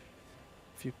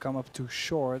 If you come up too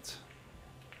short,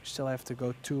 you still have to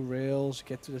go 2 rails,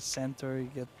 get to the center, you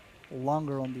get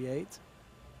longer on the 8.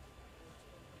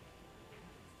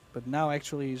 But now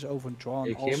actually he's overdrawn.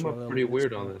 He came up pretty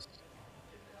weird on this.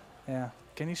 Yeah.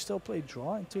 Can he still play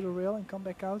draw into the rail and come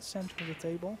back out, center of the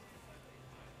table?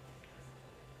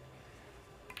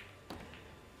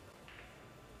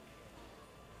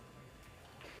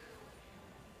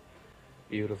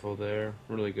 Beautiful there.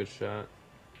 Really good shot.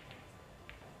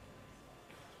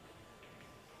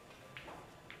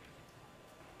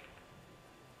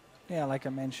 Yeah, like I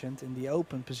mentioned, in the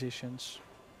open positions,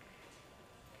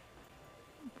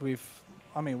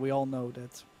 we all know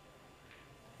that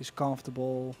he's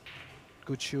comfortable,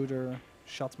 good shooter,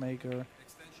 shot maker.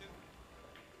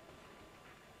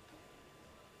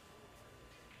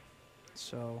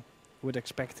 So would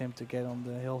expect him to get on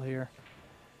the hill here.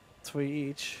 3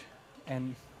 each,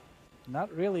 and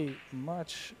not really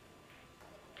much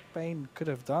Payne could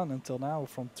have done until now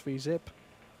from 3 zip.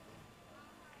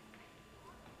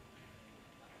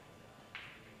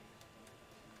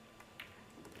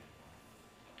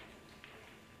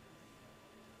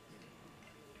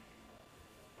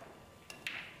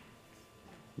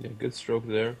 Yeah, good stroke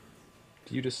there.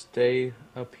 Do you just stay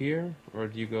up here, or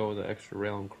do you go with the extra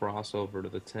rail and cross over to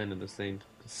the 10 in the same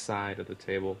side of the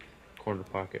table, corner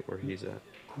pocket where he's at?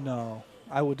 No,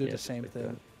 I would do the Just same like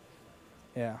thing.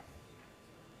 that. Yeah.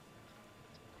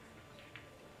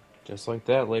 Just like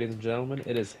that, ladies and gentlemen,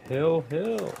 it is hill.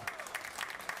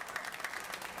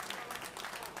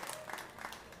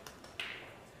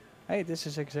 Hey, this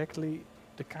is exactly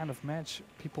the kind of match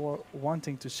people are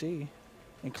wanting to see,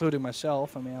 including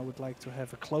myself. I mean, I would like to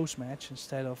have a close match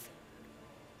instead of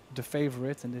the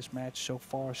favorite in this match so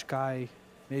far, Sky,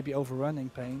 maybe overrunning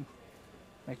Payne.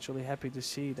 I'm actually happy to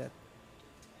see that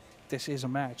this is a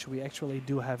match. We actually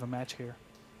do have a match here.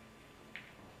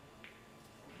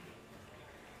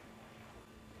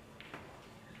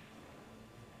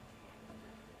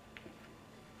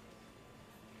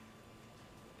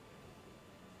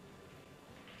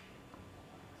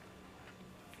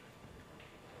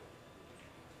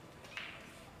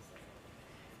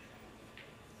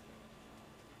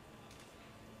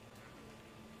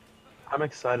 I'm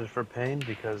excited for Payne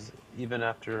because even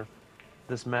after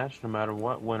this match, no matter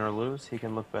what, win or lose, he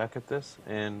can look back at this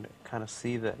and kind of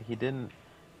see that he didn't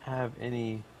have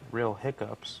any real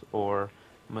hiccups or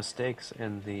mistakes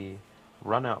in the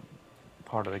run-out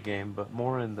part of the game, but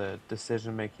more in the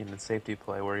decision-making and safety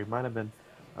play, where he might have been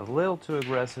a little too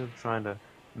aggressive trying to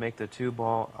make the 2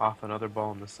 ball off another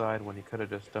ball on the side when he could have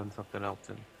just done something else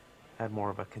and had more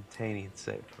of a containing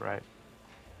save, right?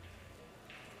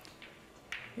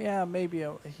 Yeah, maybe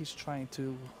he's trying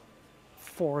to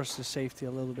force the safety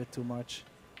a little bit too much,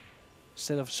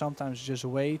 instead of sometimes just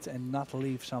wait and not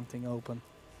leave something open.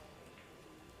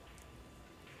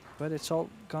 But it's all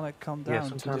gonna come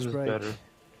down to this break. Better.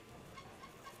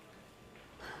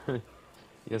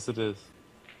 Yes, it is.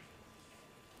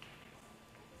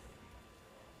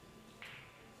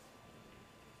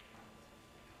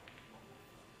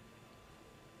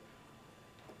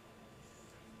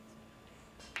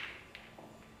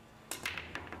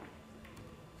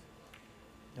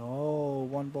 Oh,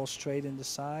 1 ball straight in the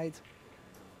side.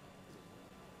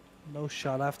 No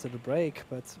shot after the break,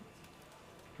 but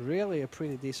really a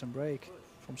pretty decent break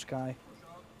from Sky.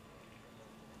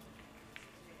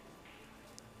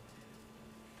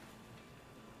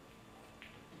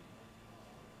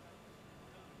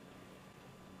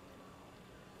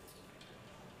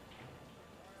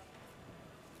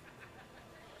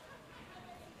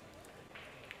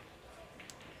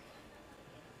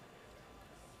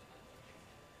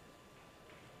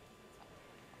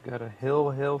 Got a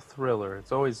hill thriller.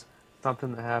 It's always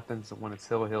something that happens when it's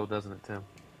hill, doesn't it, Tim?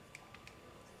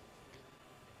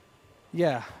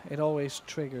 Yeah, it always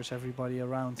triggers everybody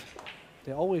around.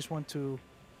 They always want to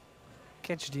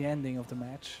catch the ending of the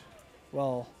match.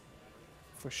 Well,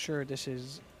 for sure this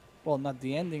is, well, not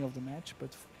the ending of the match,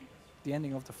 but the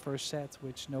ending of the first set,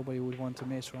 which nobody would want to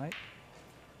miss, right?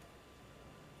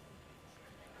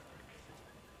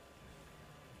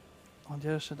 On the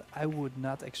other side, I would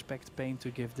not expect Payne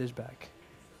to give this back.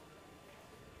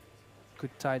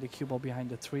 Could tie the cue ball behind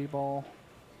the 3 ball.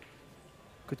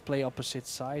 Could play opposite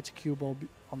sides, cue ball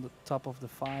on the top of the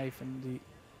 5 and the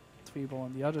 3 ball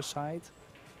on the other side.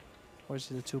 Or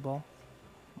is it a 2 ball?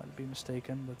 Might be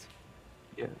mistaken, but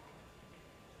Yeah.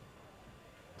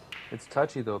 It's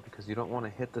touchy though because you don't want to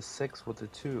hit the 6 with the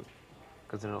 2,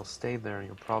 because then it'll stay there and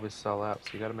you'll probably sell out.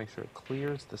 So you got to make sure it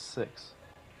clears the 6,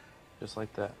 just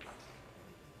like that.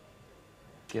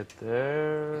 Get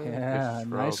there. yeah,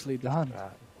 nicely done.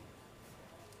 Shot.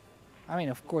 I mean,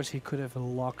 of course, he could have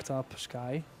locked up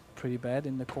Sky pretty bad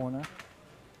in the corner,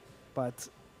 but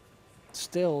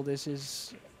still, this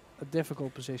is a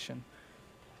difficult position.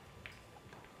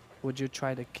 Would you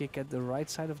try to kick at the right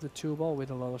side of the 2 ball with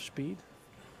a lot of speed?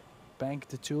 Bank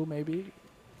the 2 maybe?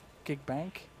 Kick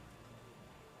bank?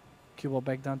 Cue ball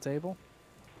back down table?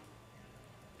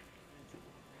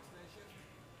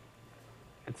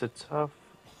 It's a tough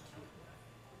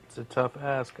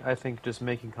ask. I think just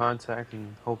making contact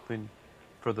and hoping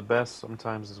for the best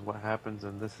sometimes is what happens,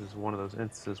 and this is one of those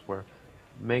instances where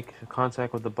make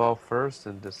contact with the ball first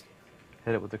and just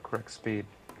hit it with the correct speed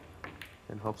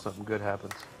and hope something good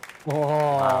happens. Oh,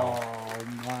 wow.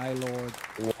 My lord.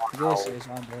 Wow. This is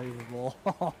unbelievable.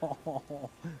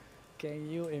 Can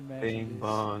you imagine Bing this?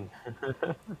 bong.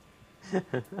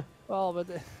 Well, but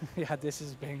yeah, this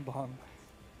is bing bong.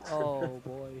 Oh,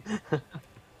 boy.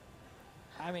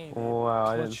 I mean, Wow,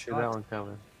 I didn't clutch see that shot, one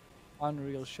coming.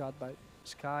 unreal shot by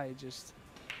Sky. Just,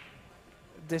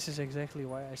 this is exactly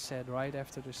why I said right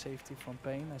after the safety from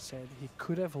Payne, I said he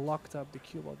could have locked up the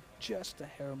cue ball just a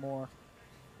hair more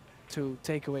to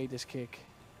take away this kick.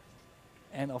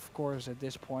 And of course, at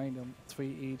this point, on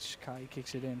 3 each, Sky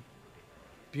kicks it in.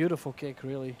 Beautiful kick,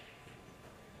 really.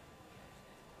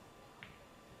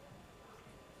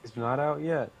 He's not out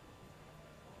yet.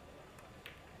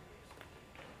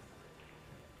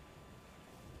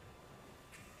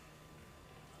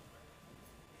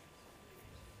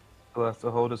 He'll have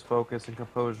to hold his focus and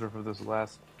composure for this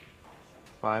last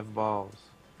 5 balls.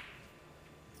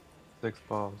 6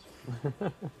 balls.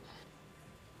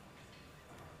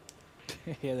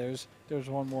 Yeah, there's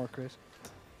one more, Chris.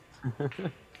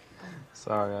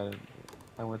 Sorry,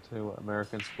 I went to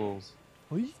American schools.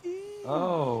 Whee!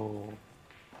 Oh.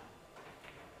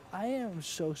 I am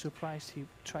so surprised he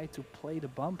tried to play the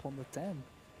bump on the 10.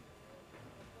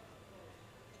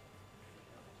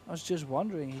 I was just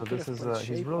wondering. He So could this have is played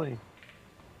he's shape. really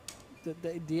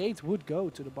The 8 would go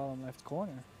to the bottom left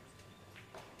corner.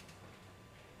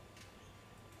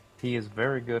 he is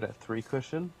very good at 3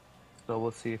 cushion. So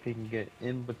let's see if he can get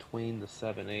in between the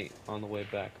 7-8 on the way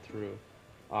back through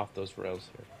off those rails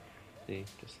here. See,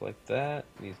 just like that.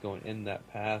 And he's going in that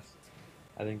path.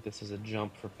 I think this is a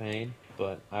jump for Payne,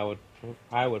 but I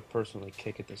would personally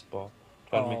kick at this ball.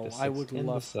 Try to make the 6 I would in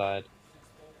the love. side.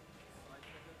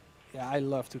 Yeah, I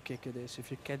love to kick at this. If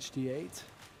you catch the 8,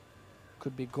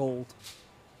 could be gold.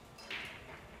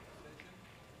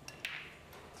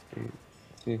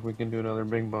 See if we can do another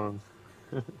bing bong.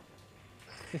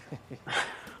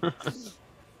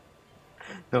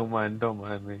 Don't mind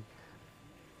me.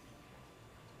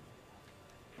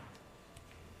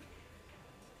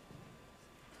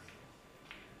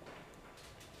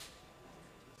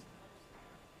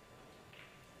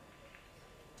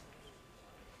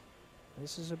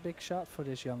 This is a big shot for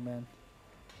this young man.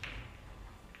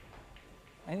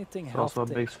 Anything It's health also a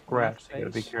big takes scratch. enough You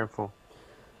gotta be pace- careful.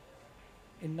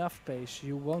 Enough pace,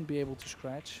 you won't be able to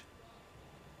scratch.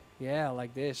 Yeah,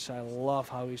 like this. I love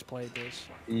how he's played this.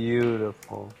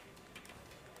 Beautiful.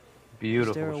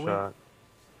 Beautiful a win? shot.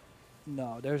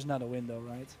 No, there's not a window,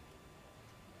 right?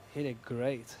 Hit it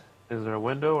great. Is there a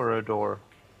window or a door?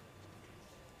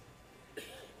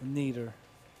 Neither.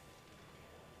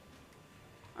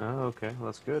 Oh, okay.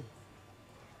 That's good.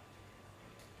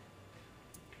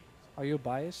 Are you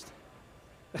biased?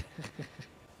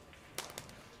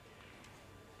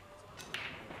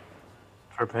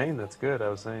 For Payne, that's good. I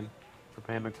was saying. For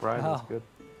Payne McBride, that's Oh. good.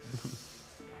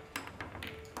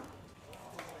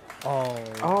 Oh.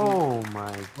 Oh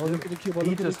my Oh, look at the cue ball. He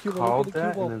Look at the just cue ball. Look called at the cue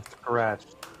that ball. and then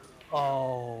scratched.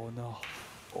 Oh no.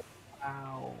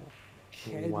 Wow.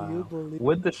 Can Wow. you believe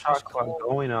With the it shot was clock called?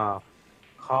 going off.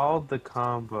 Called the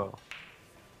combo.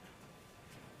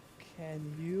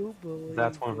 Can you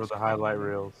That's believe one for this the highlight combo?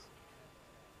 reels.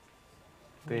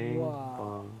 Bing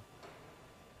Wow.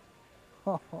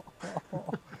 bong.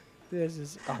 This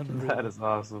is That unreal. is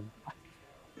awesome.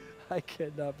 I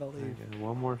cannot believe Okay,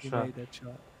 one more he shot. made that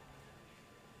shot.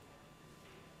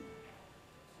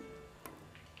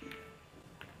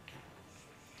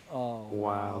 Oh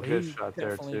Wow, wow, good shot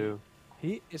there too.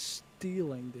 he is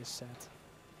stealing this set.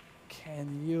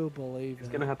 Can you believe He's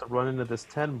that? gonna have to run into this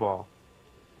 10 ball.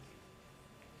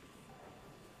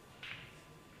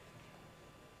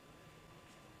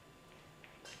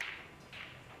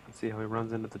 Let's see how he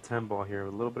runs into the 10 ball here. A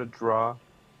little bit of draw.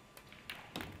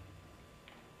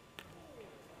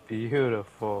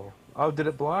 Beautiful. Oh, did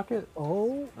it block it?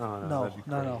 Oh Oh no, no, that'd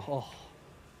be no, crazy. no. Oh,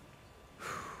 you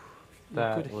could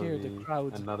That would hear the be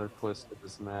crowd. another twist to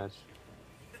this match.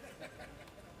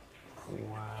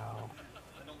 Wow.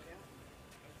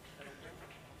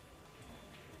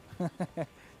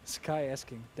 Sky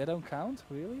asking, they don't count?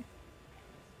 Really?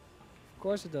 Of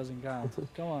course it doesn't count.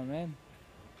 Come on, man.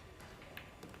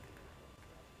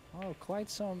 Oh, quite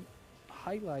some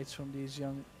highlights from these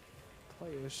young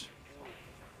players.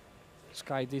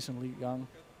 Sky decently young,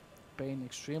 Payne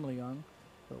extremely young.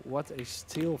 But what a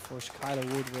steal for Skyler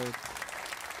Woodward.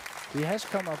 He has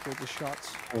come up with the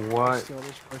shots. What Still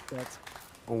this first set.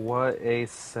 What a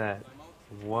set.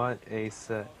 What a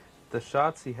set. The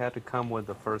shots he had to come with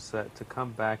the first set to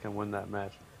come back and win that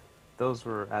match, those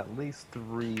were at least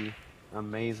 3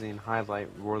 amazing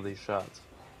highlight-worthy shots.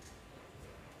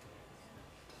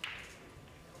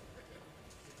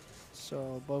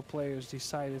 So both players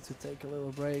decided to take a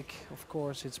little break. Of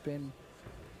course, it's been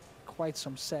quite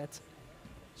some set,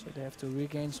 so they have to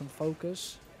regain some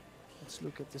focus. Let's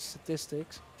look at the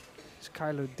statistics.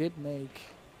 Skyler did make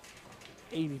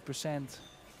 80%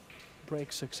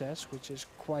 break success, which is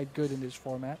quite good in this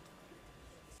format.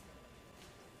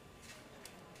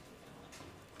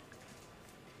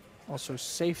 Also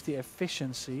safety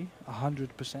efficiency,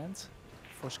 100%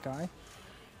 for Sky.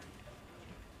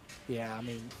 Yeah, I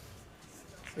mean,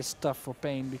 it's tough for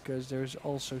Payne because there's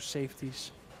also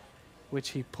safeties which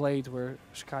he played where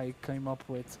Sky came up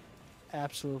with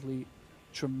absolutely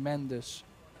tremendous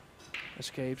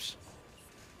escapes.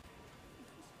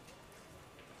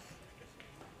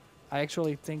 I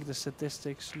actually think the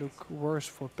statistics look worse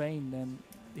for Payne than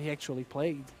he actually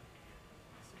played.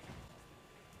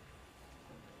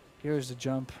 Here's the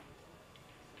jump.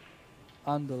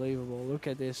 Unbelievable. Look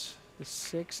at this. The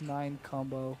 6-9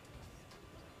 combo.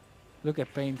 Look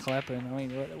at Payne clapping. I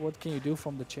mean, what can you do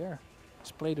from the chair?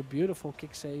 He's played a beautiful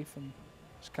kick save and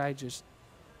Sky just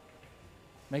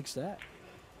makes that.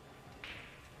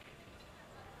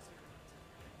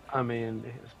 I mean,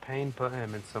 Payne put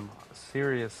him in some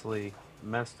seriously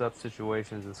messed up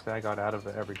situations, and Sky got out of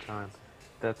it every time.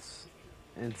 That's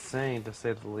insane to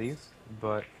say the least,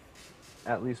 but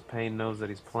at least Payne knows that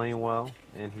he's playing well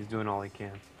and he's doing all he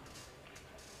can.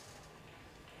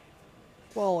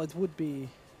 Well, it would be,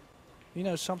 you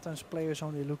know, sometimes players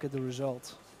only look at the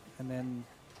result and then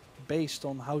based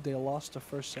on how they lost the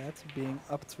first set, being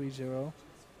up 3-0,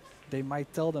 they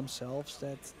might tell themselves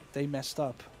that they messed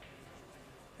up.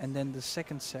 And then the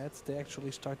second set, they actually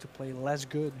start to play less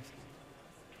good.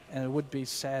 And it would be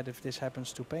sad if this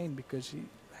happens to Payne because he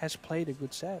has played a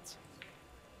good set.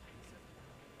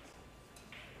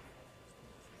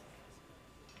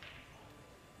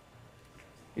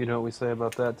 You know what we say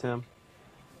about that, Tim?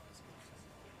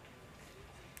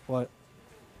 What?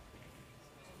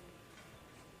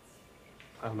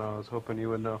 I don't know, I was hoping you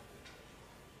would know.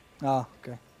 Ah,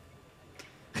 okay.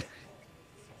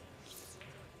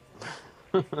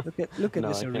 look at No,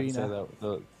 this I arena. can't say that.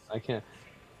 No, I can't.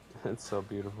 It's so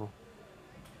beautiful.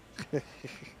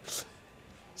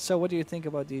 So what do you think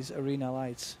about these arena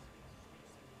lights,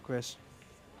 Chris?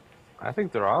 I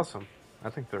think they're awesome. I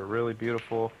think they're really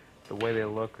beautiful. The way they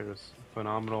look is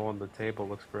phenomenal, and the table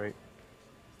looks great.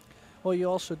 Well, you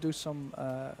also do some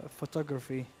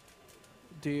photography.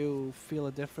 Do you feel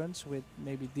a difference with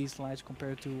maybe these lights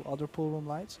compared to other pool room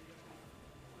lights?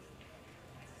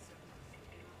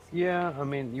 Yeah, I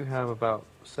mean, you have about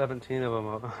 17 of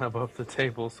them above the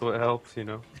table, so it helps, you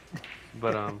know.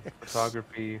 But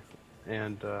photography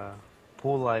and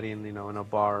pool lighting, you know, in a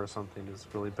bar or something is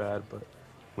really bad. But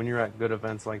when you're at good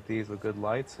events like these with good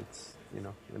lights, it's, you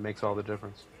know, it makes all the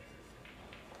difference.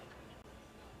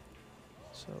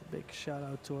 So big shout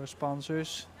out to our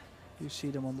sponsors. You see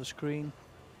them on the screen.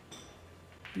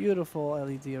 Beautiful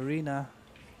LED arena,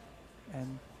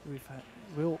 and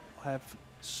we'll have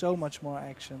so much more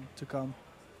action to come.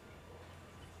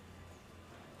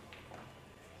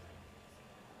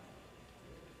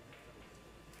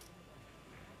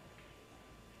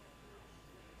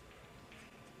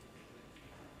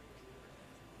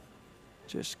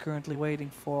 Just currently waiting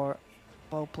for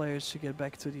all players to get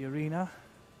back to the arena.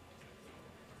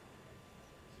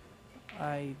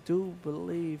 I do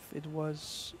believe it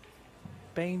was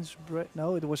Payne's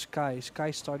no, it was Sky.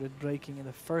 Sky started breaking in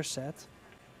the first set.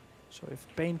 So if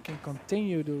Payne can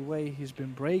continue the way he's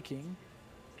been breaking,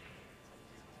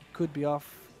 he could be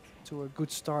off to a good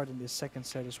start in this second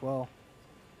set as well.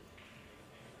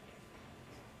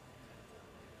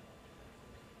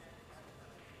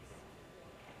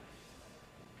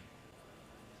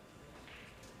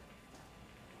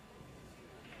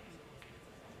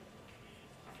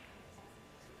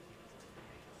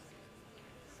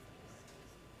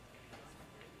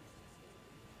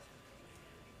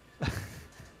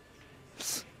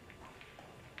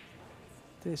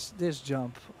 This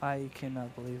jump, I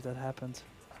cannot believe that happened.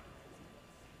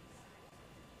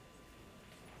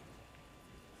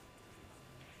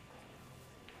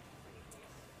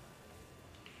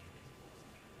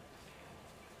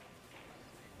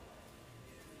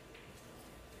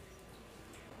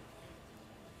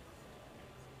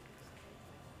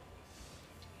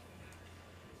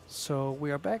 So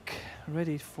we are back,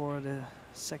 ready for the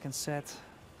second set.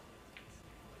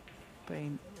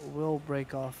 Payne will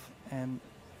break off, and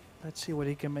let's see what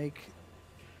he can make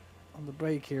on the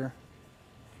break here.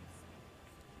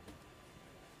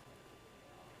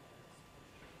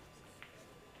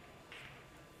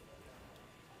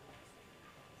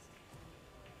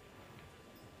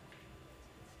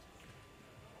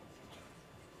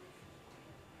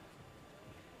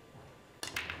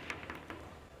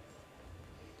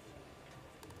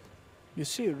 You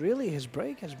see, really, his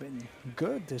break has been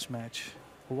good this match.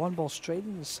 1 ball straight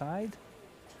in the side,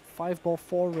 5 ball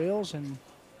 4 rails, and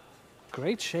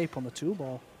great shape on the 2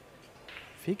 ball.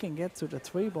 If he can get to the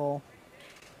 3 ball,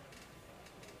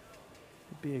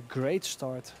 it'd be a great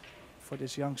start for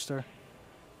this youngster.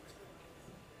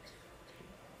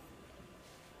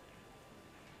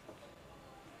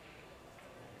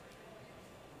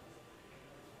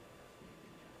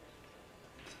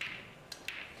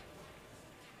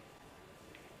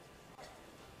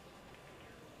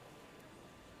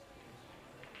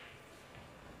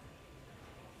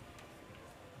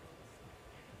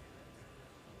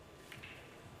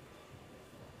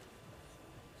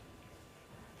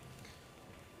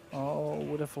 Oh,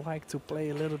 would have liked to play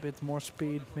a little bit more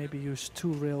speed, maybe use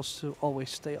 2 rails to always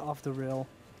stay off the rail.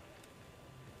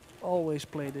 Always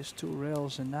play this 2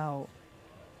 rails, and now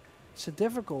it's a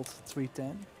difficult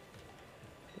 310.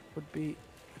 It would be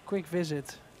a quick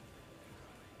visit.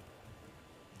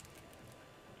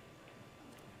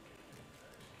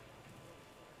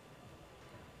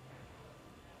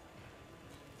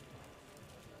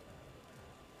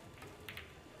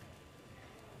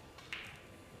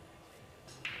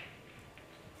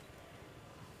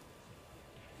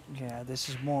 Yeah, this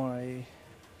is more a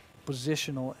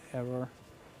positional error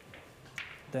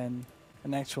than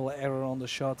an actual error on the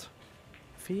shot.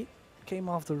 If he came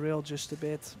off the rail just a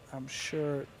bit, I'm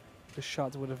sure the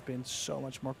shot would have been so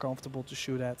much more comfortable to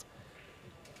shoot at.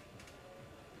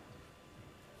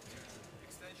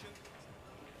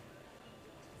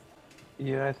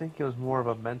 Yeah, I think it was more of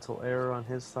a mental error on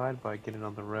his side by getting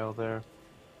on the rail there.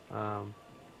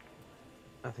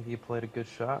 I think he played a good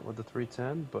shot with the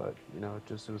 310, but you know,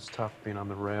 it was tough being on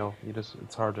the rail.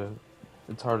 It's hard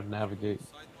to navigate.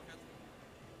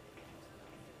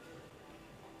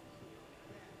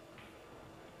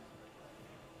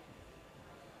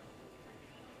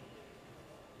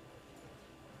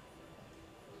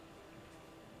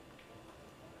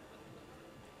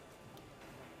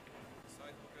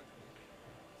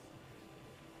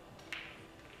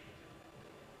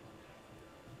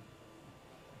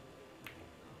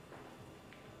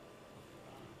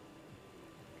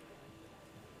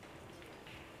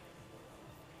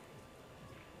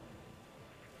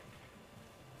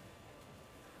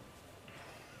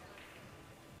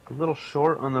 A little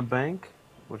short on the bank,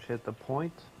 which hit the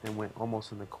point and went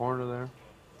almost in the corner there.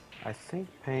 I think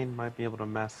Payne might be able to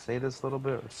massay this a little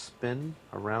bit or spin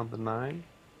around the 9.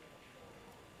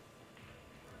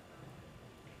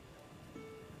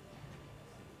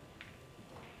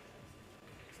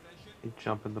 He's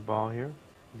jumping the ball here.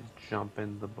 He's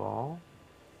jumping the ball.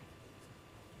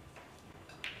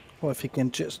 Well, if he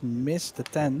can just miss the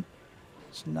 10,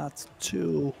 it's not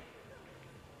too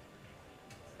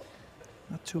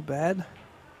bad.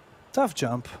 Tough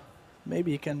jump.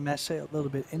 Maybe he can massay a little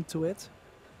bit into it.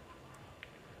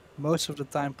 Most of the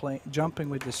time jumping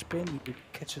with the spin, you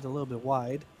catch it a little bit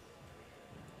wide.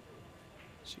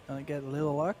 So you're gonna get a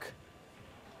little luck.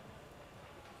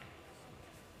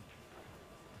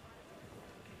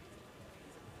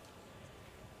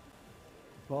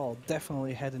 ball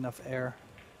definitely had enough air.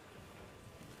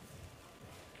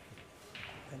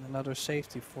 And another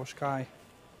safety for Sky.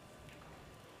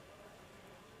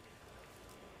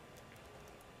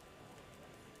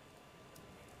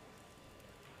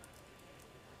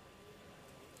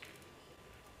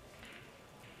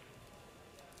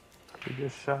 He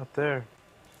just shot there.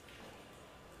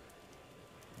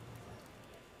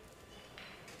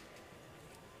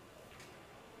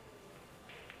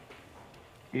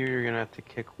 Here you're going to have to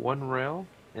kick one rail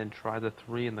and try the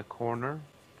 3 in the corner,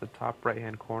 the top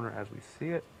right-hand corner as we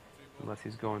see it, unless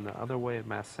he's going the other way,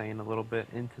 massing a little bit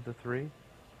into the 3. I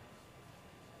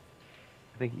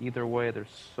think either way there's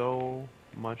so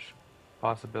much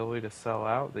possibility to sell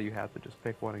out that you have to just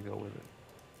pick one and go with it.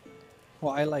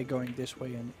 Well, I like going this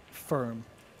way and firm.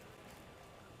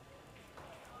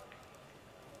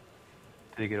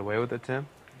 Did he get away with it, Tim?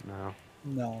 No.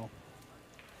 No.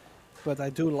 But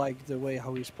I do like the way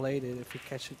how he's played it. If you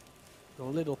catch it a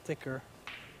little thicker,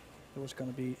 there was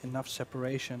going to be enough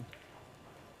separation.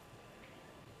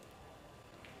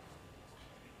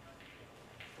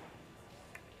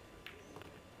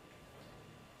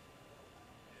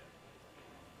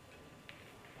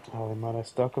 Oh, he might have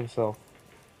stuck himself.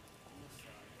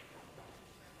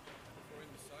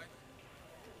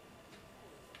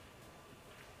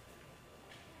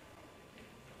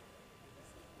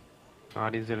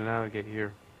 Not easy to navigate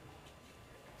here.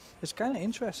 It's kind of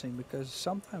interesting because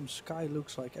sometimes Sky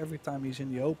looks like every time he's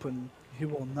in the open he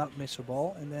will not miss a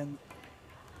ball, and then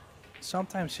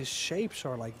sometimes his shapes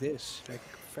are like this, like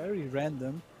very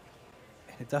random,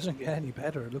 and it doesn't get any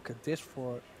better. Look at this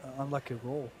for an unlucky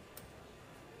roll.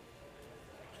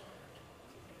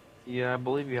 Yeah, I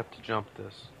believe you have to jump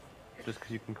this, just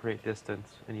because you can create distance,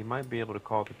 and you might be able to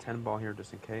call the 10 ball here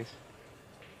just in case.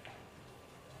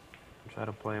 Try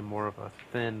to play more of a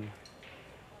thin,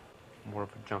 more of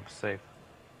a jump safe.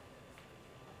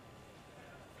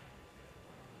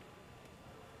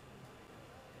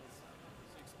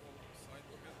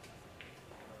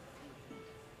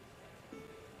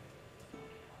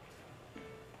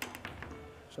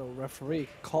 So referee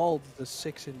called the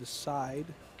 6 in the side.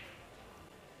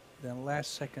 Then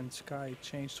last second Sky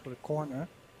changed for the corner.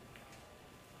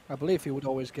 I believe he would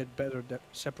always get better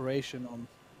separation on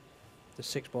the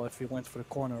 6 ball if he went for the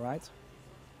corner, right?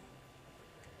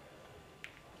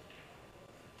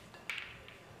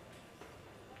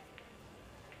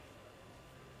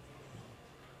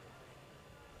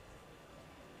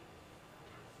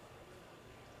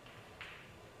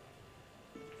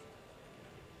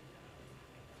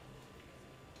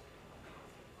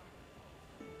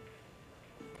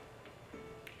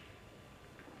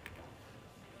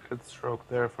 Good stroke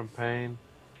there from Payne.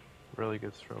 Really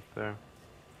good stroke there.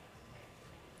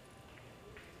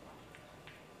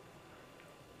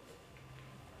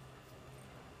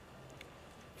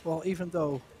 Well, even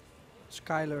though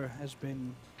Skyler has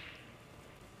been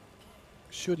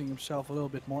shooting himself a little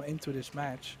bit more into this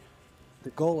match, the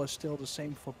goal is still the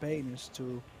same for Payne, is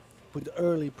to put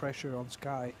early pressure on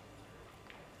Sky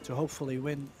to hopefully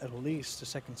win at least the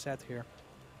second set here.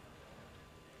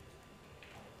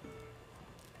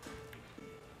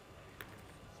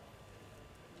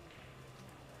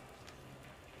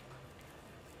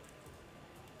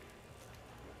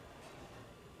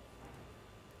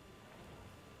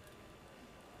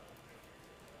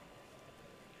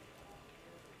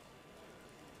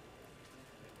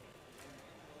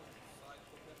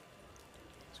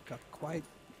 Got quite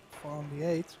far on the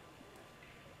 8.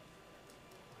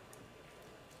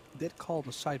 Did call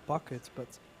the side bucket, but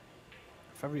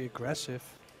very aggressive.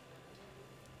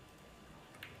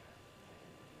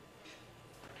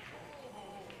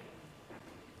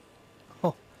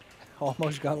 Oh,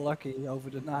 almost got lucky over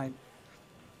the 9.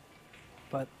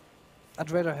 But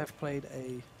I'd rather have played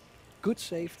a good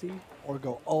safety or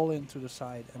go all into the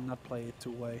side and not play it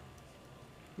two-way.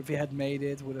 If he had made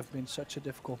it, would have been such a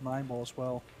difficult 9 ball as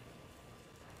well.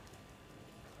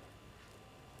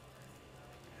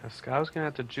 Yeah, Sky's going to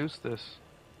have to juice this,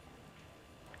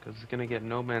 because he's going to get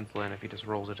no man's land if he just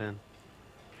rolls it in.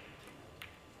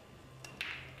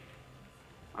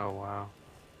 Oh, wow.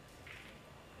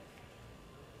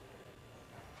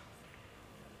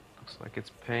 Looks like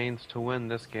it's Payne's to win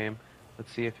this game.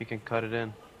 Let's see if he can cut it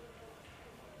in.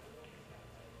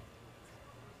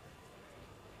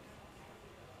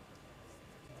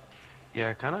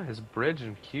 Yeah, kind of his bridge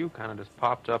and cue kind of just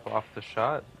popped up off the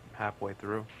shot halfway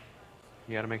through.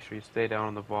 You got to make sure you stay down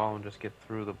on the ball and just get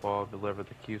through the ball, deliver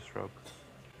the cue stroke.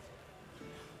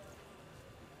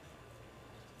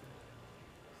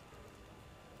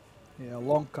 Yeah,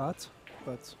 long cut,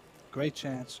 but great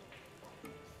chance.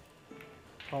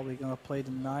 Probably gonna play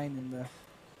the 9 in the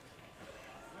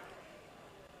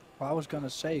Well, I was gonna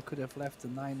say he could have left the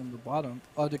 9 on the bottom,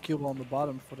 or the cube on the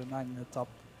bottom for the 9 in the top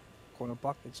corner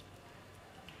pockets.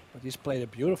 But he's played a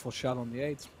beautiful shot on the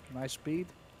 8. Nice speed.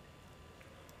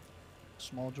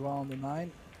 Small draw on the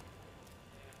 9.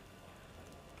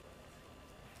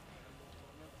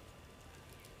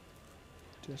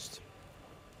 Just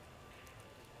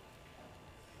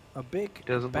a big He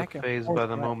doesn't back look and phased forth by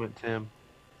the rack. moment, Tim.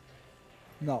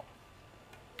 No.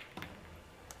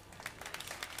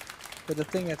 But the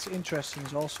thing that's interesting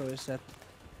is also is that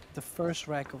the first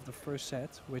rack of the first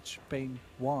set, which Payne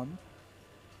won,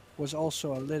 was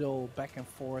also a little back and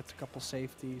forth, couple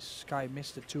safeties. Sky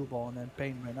missed the 2-ball and then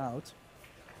Payne ran out.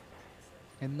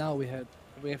 And now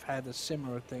we've had a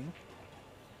similar thing.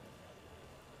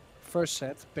 First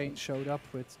set, Payne showed up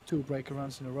with 2 breaker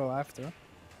runs in a row after.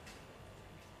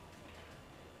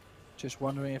 Just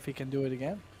wondering if he can do it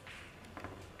again.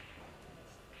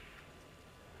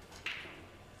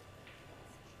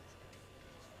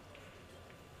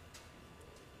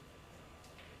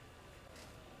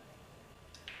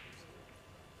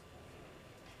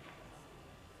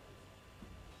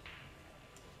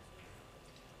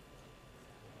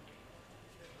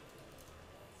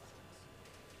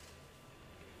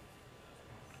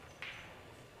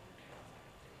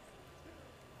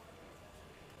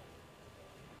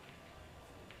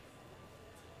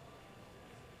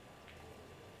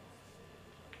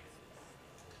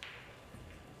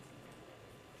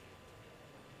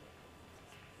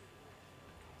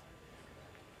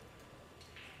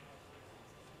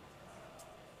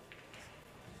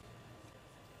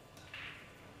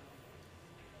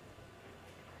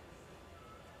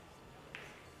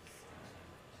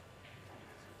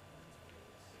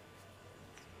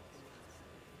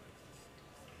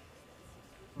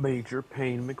 Major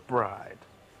Payne McBride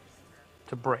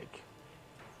to break.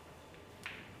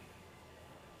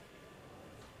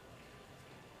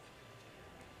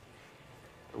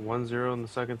 The 1-0 in the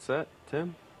second set,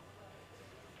 Tim?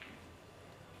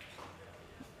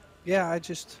 Yeah, I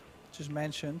just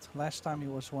mentioned last time he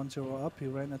was 1-0 up, he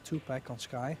ran a 2-pack on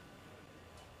Sky.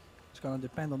 It's gonna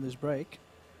depend on this break.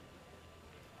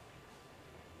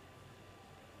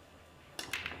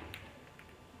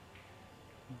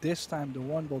 This time the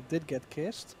 1-ball did get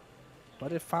kissed,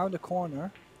 but it found a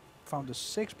corner, found a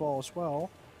 6-ball as well,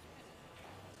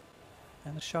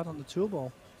 and a shot on the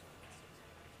 2-ball.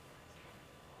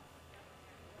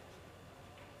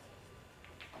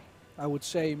 I would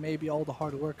say maybe all the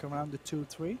hard work around the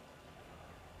 2-3.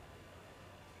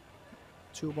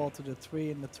 2-ball to the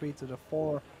 3 and the 3 to the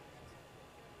 4.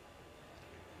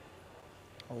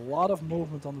 A lot of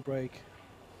movement on the break.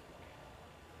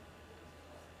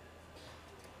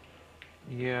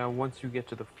 Yeah, once you get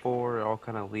to the 4, it all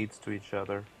kind of leads to each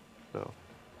other. So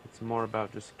it's more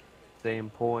about just staying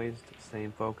poised,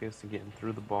 staying focused, and getting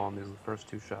through the ball. And these are the first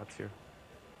 2 shots here.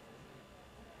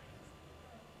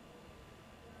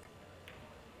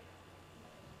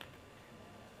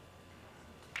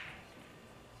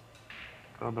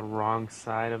 On the wrong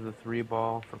side of the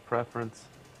 3-ball for preference.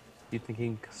 Do you think he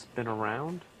can spin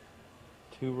around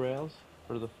 2 rails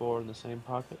for the 4 in the same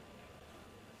pocket?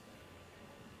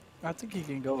 I think he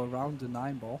can go around the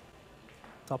 9-ball,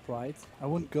 top right. I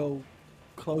wouldn't go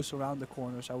close around the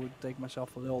corners. I would take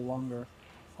myself a little longer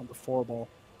on the 4-ball.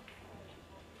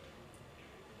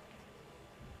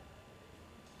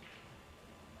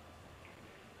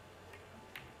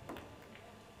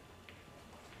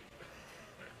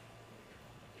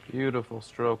 Beautiful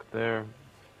stroke there.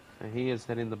 And he is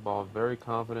hitting the ball very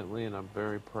confidently, and I'm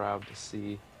very proud to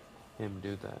see him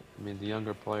do that. I mean, the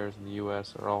younger players in the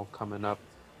U.S. are all coming up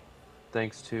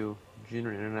thanks to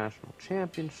junior international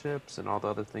championships and all the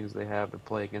other things they have to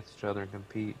play against each other and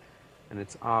compete. And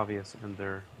it's obvious in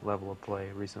their level of play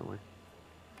recently.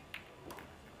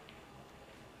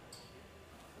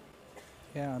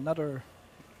 Yeah, another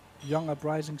young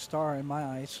uprising star in my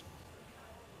eyes.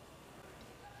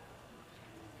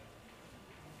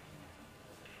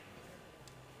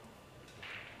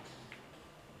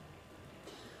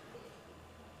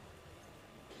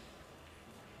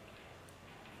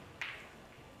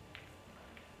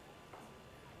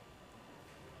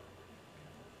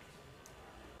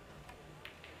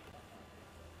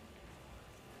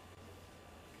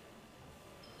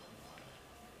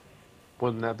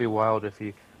 Wouldn't that be wild if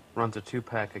he runs a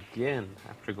 2-pack again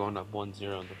after going up 1-0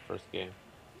 in the first game?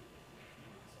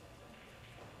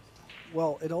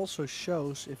 Well, it also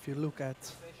shows, if you look at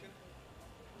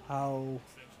how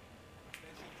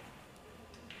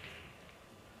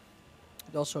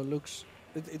it also looks,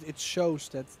 it shows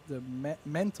that the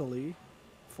mentally,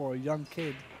 for a young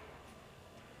kid,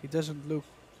 he doesn't look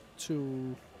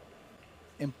too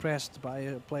impressed by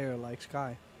a player like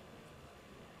Sky.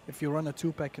 If you run a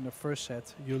 2-pack in the first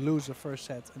set, you lose the first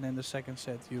set, and then the second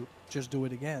set you just do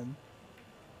it again.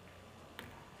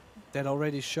 That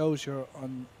already shows you're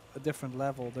on a different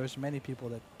level. There's many people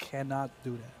that cannot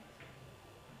do that.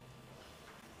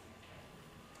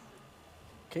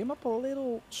 Came up a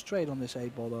little straight on this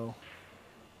 8-ball though.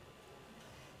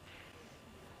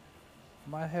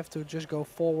 Might have to just go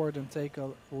forward and take a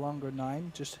longer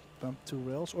 9, just bump 2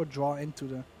 rails, or draw into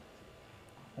the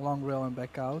long rail and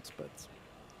back out, but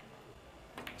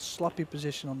sloppy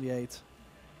position on the 8.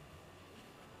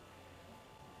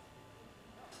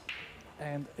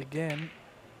 And again,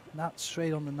 not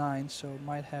straight on the 9, so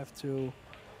might have to...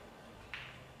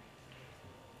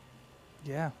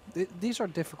 Yeah, these are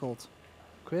difficult.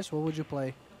 Chris, what would you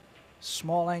play?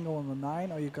 Small angle on the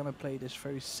 9? Are you going to play this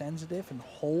very sensitive and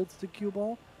hold the cue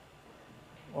ball?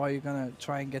 Or are you going to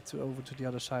try and get over to the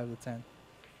other side of the 10?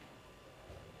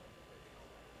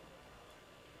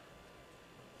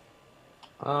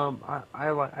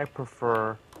 I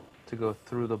prefer to go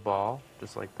through the ball,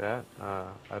 just like that.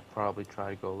 I'd probably try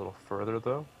to go a little further,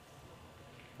 though.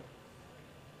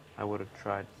 I would have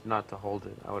tried not to hold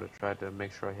it. I would have tried to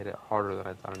make sure I hit it harder than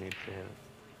I thought I needed to hit it.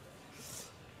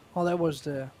 Well, that was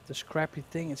the scrappy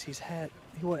thing, is he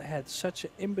had such an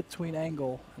in-between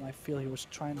angle, and I feel he was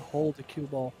trying to hold the cue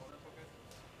ball.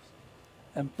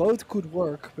 And both could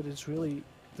work, but it's really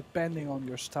depending on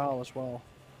your style as well.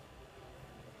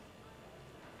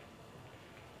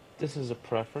 This is a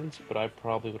preference, but I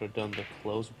probably would have done the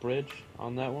close bridge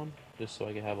on that one, just so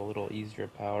I could have a little easier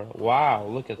power. Wow,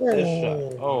 look at this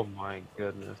shot. Oh my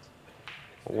goodness.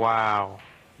 Wow.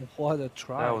 What a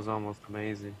try. That was almost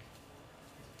amazing.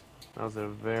 That was a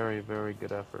very, very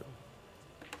good effort.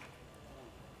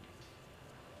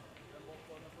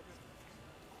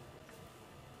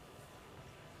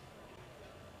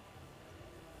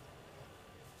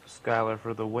 Skyler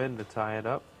for the win to tie it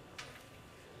up.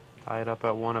 Tie it up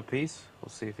at 1 apiece. We'll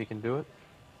see if he can do it.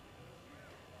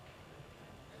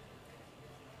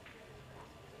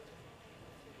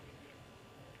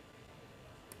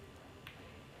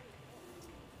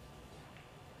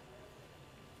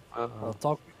 Well,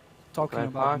 talking Right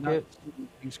about pocket.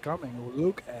 he's coming.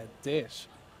 Look at this.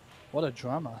 What a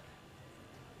drama.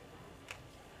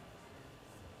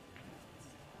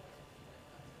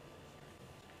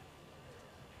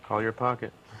 Call your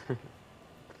pocket.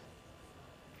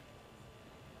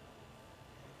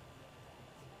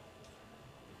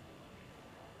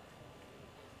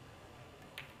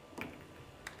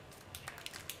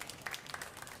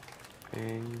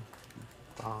 Ping,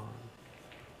 bong.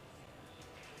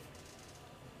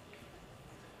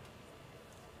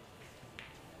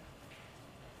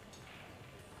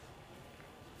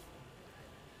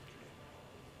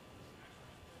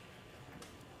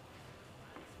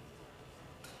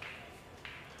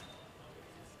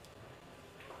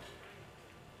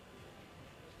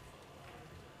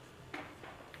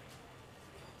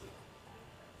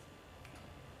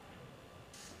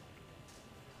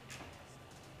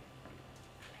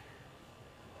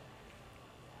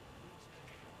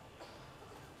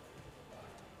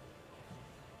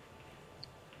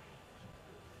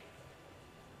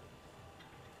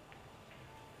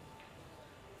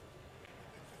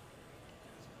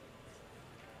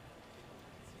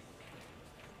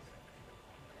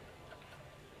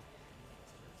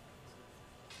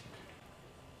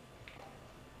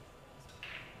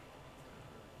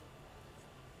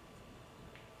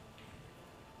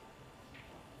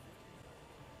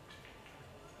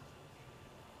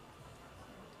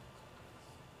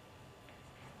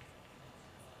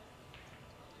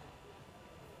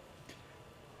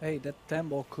 Hey, that 10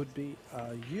 ball could be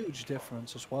a huge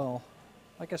difference as well.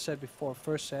 Like I said before,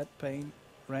 first set, Payne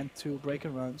ran 2 break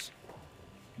and runs.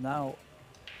 Now,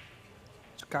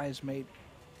 Sky has made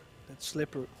that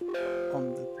slipper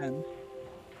on the 10.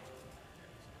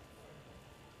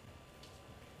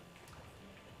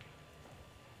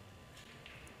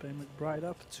 Payne McBride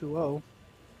up 2-0.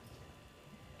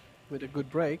 With a good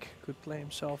break, could play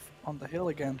himself on the hill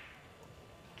again.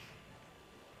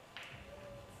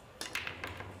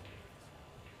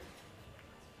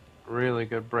 Really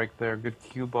good break there. Good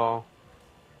cue ball.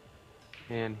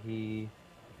 And he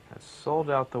has sold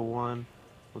out the 1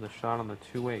 with a shot on the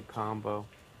 2-8 combo.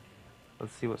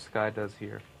 Let's see what Sky does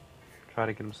here. Try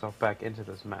to get himself back into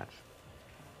this match.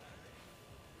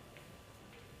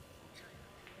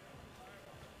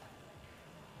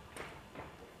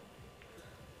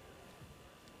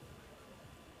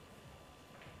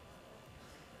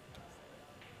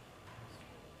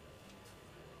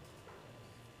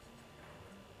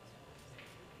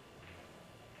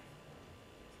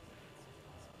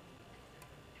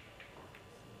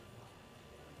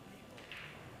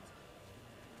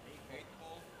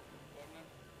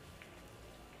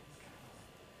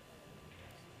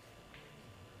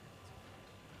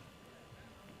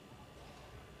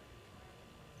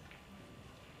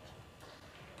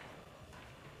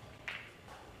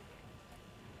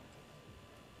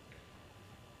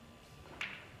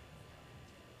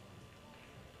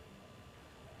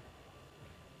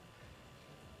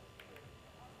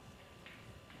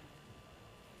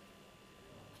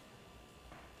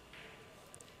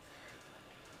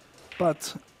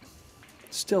 but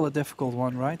still a difficult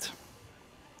one, right?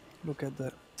 Look at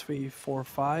the 3, 4,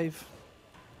 5.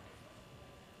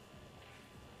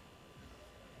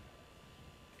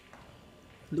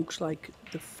 Looks like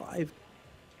the 5,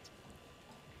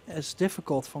 as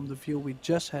difficult from the view we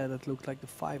just had, it looked like the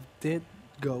 5 did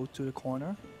go to the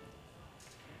corner.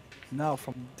 Now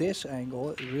from this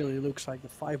angle, it really looks like the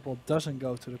 5 ball doesn't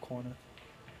go to the corner.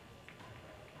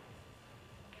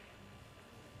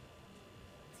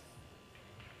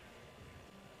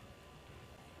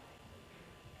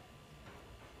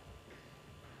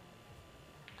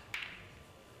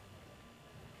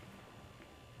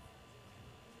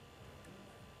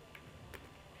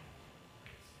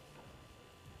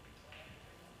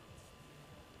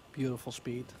 Beautiful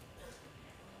speed.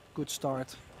 Good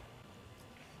start.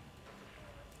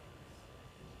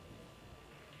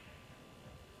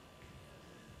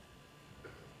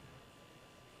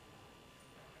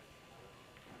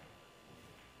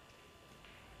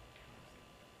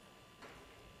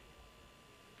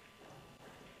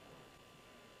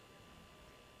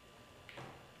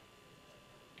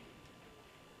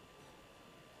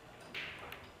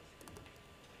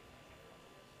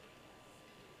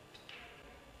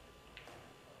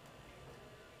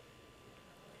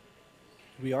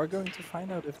 We are going to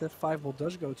find out if that 5 ball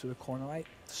does go to the corner. I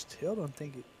still don't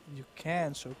think you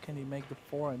can. So can he make the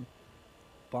 4 and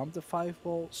bump the 5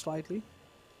 ball slightly?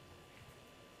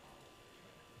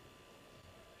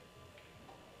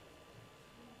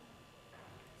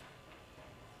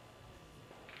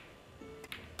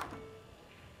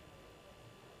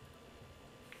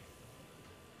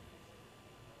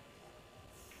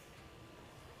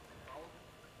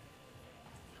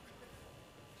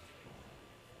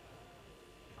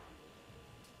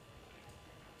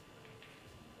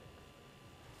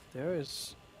 There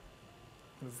is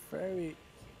very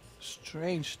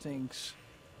strange things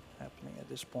happening at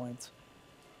this point.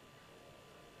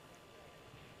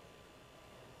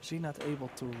 Is he not able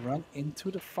to run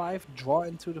into the 5, draw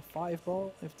into the 5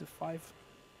 ball if the 5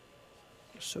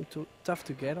 is so tough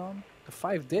to get on? The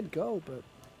 5 did go, but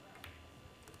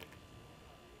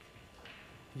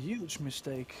huge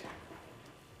mistake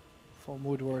from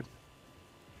Woodward.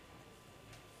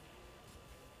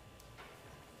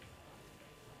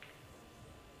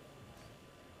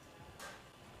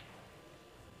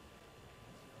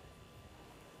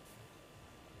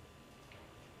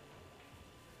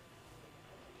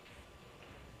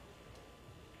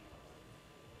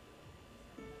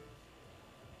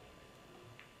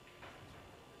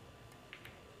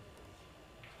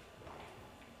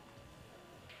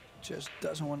 Just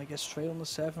doesn't want to get straight on the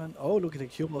 7. Oh, look at the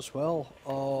cube as well.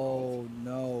 Oh,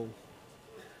 no.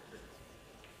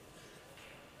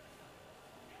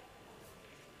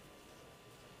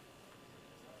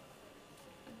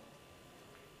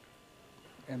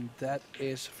 And that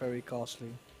is very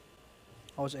costly.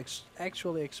 I was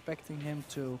actually expecting him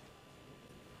to,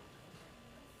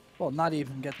 well, not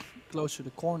even get close to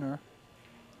the corner.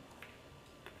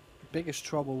 The biggest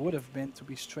trouble would have been to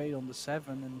be straight on the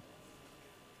 7, and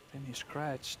then he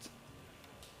scratched.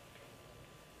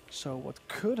 So what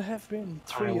could have been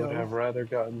 3-0. I would have rather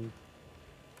gotten.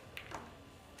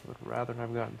 Would rather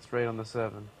have gotten straight on the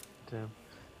 7, Tim.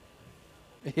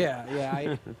 Yeah,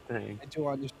 I Dang. I do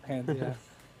understand. Yeah.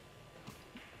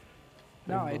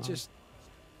 No,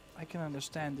 I can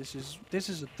understand. This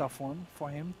is a tough one for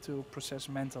him to process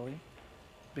mentally,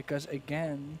 because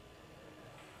again,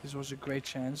 this was a great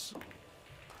chance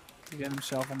to get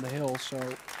himself on the hill.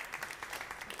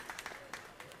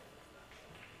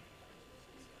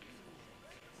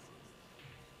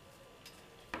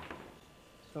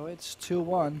 So it's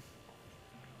 2-1.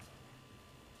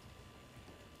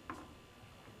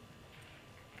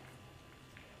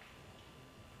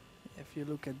 If you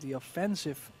look at the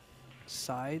offensive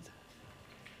side,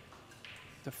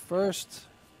 the first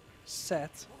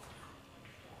set,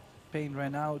 Payne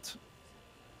ran out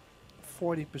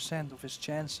 40% of his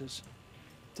chances.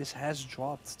 This has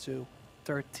dropped to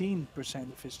 13%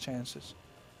 of his chances.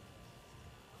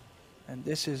 And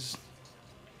this is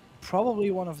probably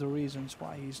one of the reasons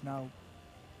why he's now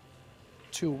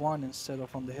 2-1 instead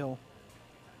of on the hill.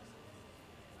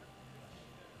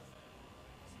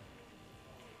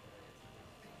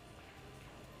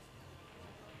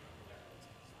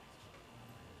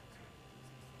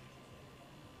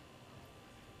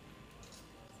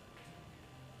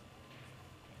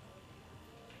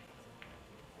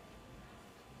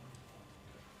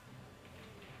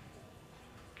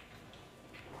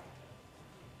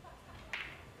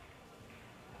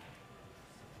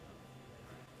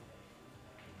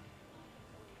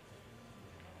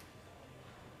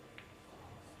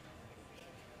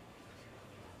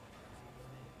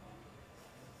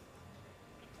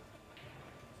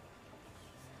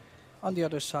 On the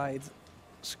other side,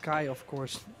 Sky, of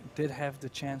course, did have the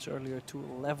chance earlier to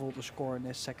level the score in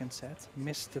this second set,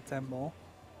 missed the 10 ball.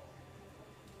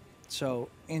 So,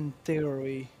 in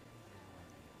theory,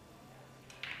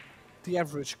 the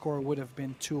average score would have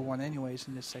been 2-1 anyways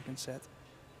in this second set.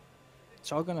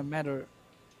 It's all gonna matter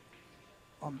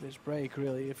on this break,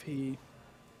 really, if he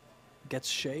gets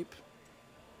shape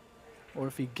or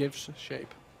if he gives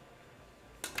shape.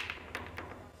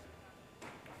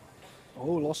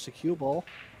 Oh, lost the cue ball.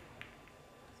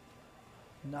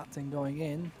 Nothing going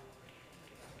in.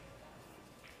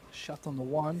 Shot on the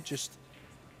 1, just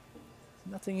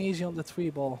nothing easy on the 3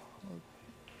 ball.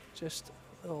 Just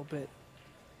a little bit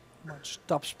much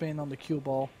top spin on the cue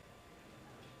ball.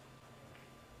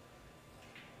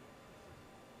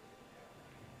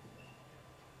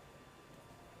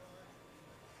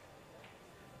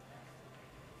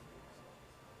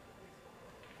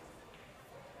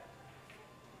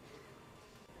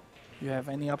 You have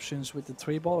any options with the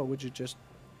 3 ball, or would you just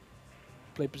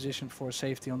play position for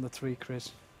safety on the 3,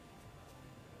 Chris?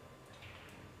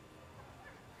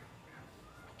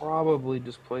 Probably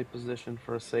just play position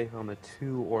for a safe on the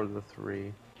 2 or the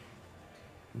 3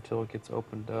 until it gets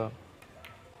opened up.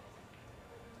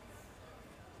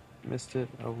 Missed it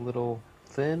a little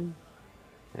thin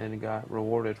and got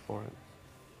rewarded for it.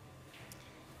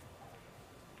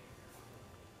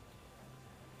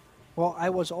 Well, I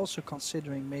was also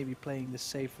considering maybe playing the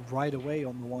safe right away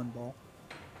on the 1 ball.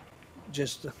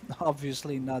 Just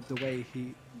obviously not the way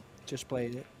he just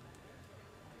played it.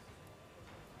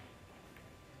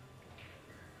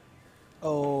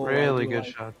 Oh, Really good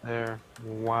shot there.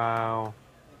 Wow.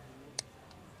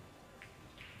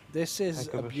 This is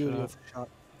Heck a of a beautiful shot.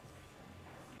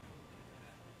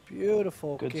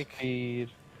 Beautiful Good kick. speed.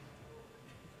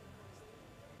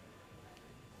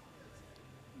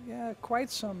 Yeah, quite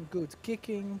some good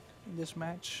kicking in this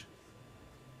match.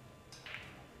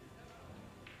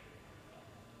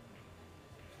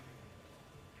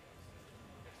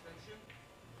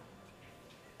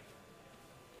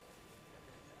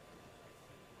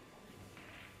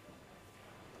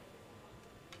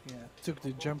 Yeah, took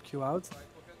the jump cue out.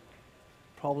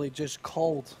 Probably just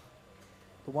called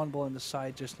the 1 ball in the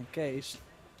side just in case.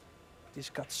 He's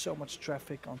got so much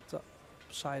traffic on the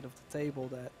side of the table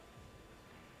that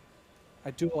I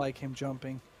do like him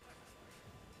jumping.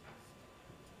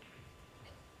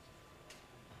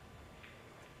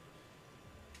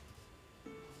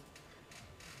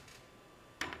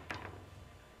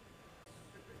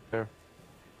 There.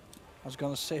 I was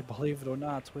gonna say, believe it or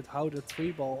not, with how the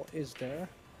 3 ball is there,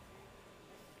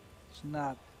 it's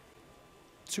not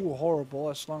too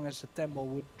horrible as long as the 10 ball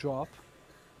would drop.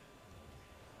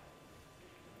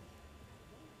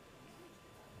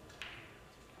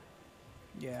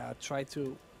 Yeah, I try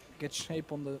to get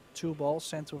shape on the 2 ball,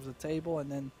 center of the table,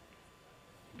 and then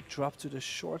drop to the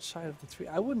short side of the 3.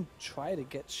 I wouldn't try to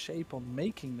get shape on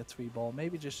making the 3 ball.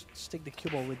 Maybe just stick the cue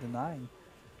ball with the 9.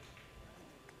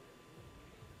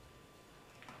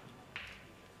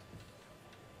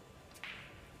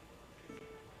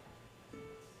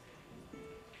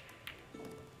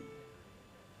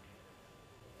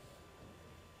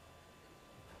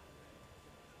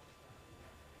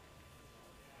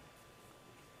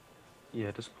 Yeah,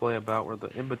 just play about where the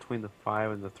in between the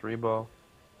 5 and the 3 ball,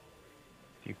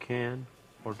 if you can,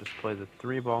 or just play the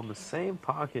 3 ball in the same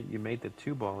pocket you made the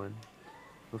 2 ball in.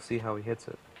 We'll see how he hits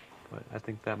it, but I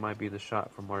think that might be the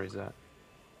shot from where he's at.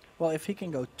 Well, if he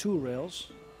can go 2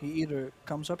 rails, he either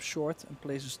comes up short and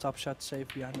plays a stop shot safe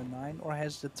behind the 9, or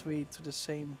has the 3 to the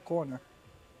same corner.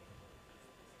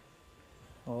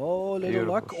 Oh, little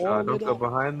Beautiful luck. shot. Oh, Don't go little.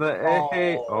 behind the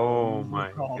A. Oh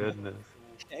my goodness.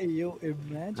 Can you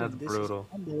imagine? That's This brutal.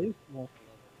 is unbelievable.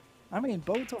 I mean,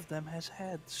 both of them has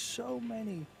had so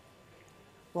many,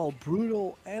 well,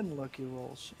 brutal and lucky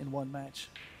rolls in one match.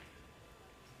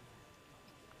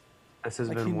 This has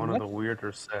Like been one of the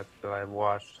weirder sets that I've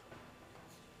watched.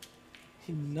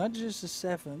 He nudges the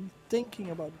 7, thinking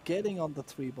about getting on the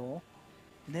 3 ball.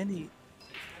 And then he,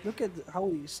 look at how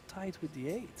he's tied with the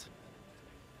 8.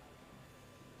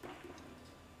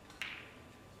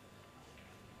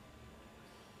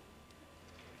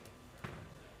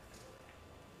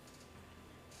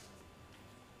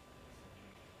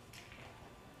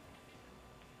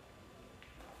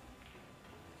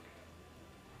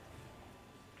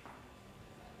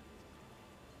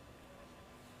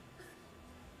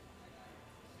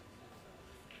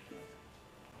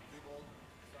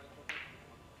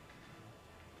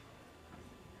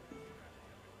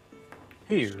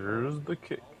 Here's the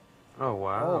kick. Oh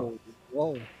wow. Oh,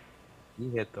 whoa. He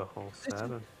hit the whole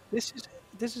 7. This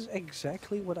is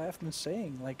exactly what I've been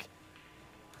saying. Like,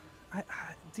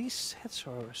 these sets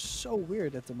are so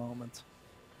weird at the moment.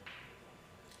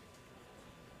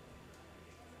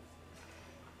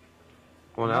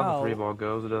 Well, now the three Now, ball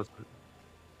goes. It doesn't.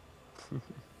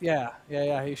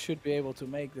 yeah, he should be able to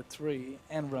make the 3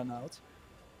 and run out.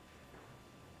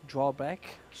 Draw back,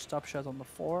 stop shot on the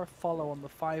 4, follow on the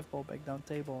 5, ball back down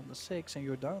table on the 6, and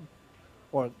you're done.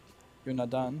 Or, you're not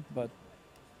done, but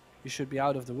you should be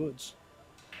out of the woods.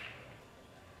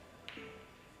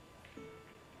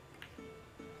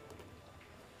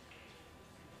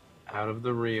 Out of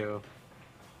the Rio.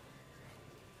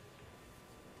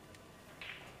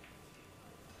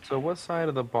 So what side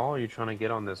of the ball are you trying to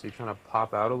get on this? Are you trying to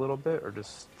pop out a little bit or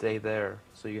just stay there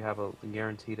so you have a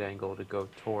guaranteed angle to go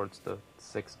towards the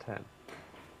 610?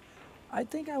 I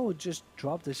think I would just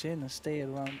drop this in and stay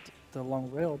around the long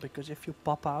rail, because if you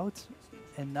pop out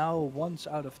and now once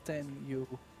out of 10 you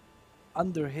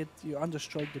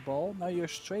understroke the ball, now you're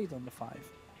straight on the 5.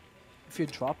 If you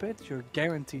drop it, you're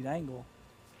guaranteed angle.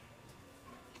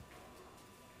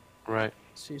 Right.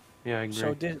 See, Yeah, I agree.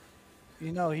 so this,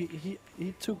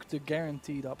 he took the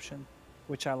guaranteed option,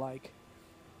 which I like.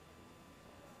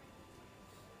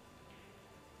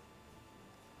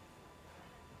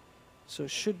 So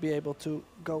should be able to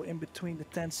go in between the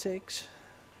 10-6.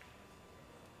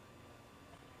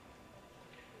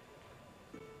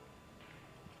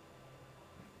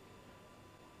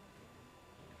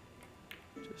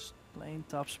 Just plain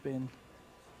top spin.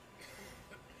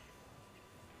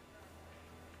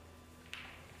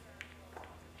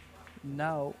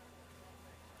 Now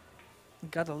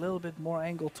got a little bit more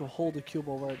angle to hold the cue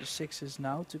ball where the 6 is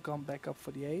now to come back up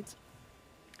for the 8.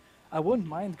 I wouldn't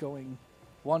mind going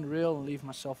one reel and leave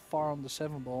myself far on the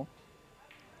 7 ball.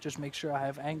 Just make sure I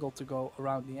have angle to go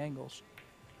around the angles.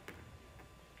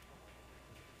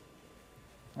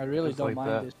 I really Just don't like mind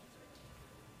that. this.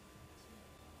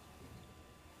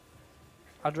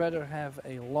 I'd rather have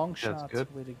a long shot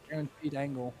good. with a guaranteed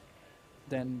angle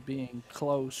than being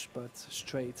close but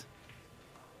straight.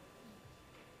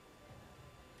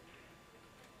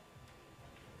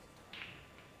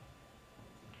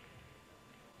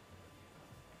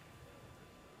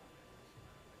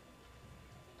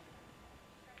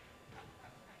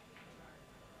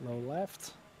 Low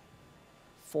left.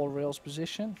 4 rails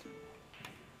position.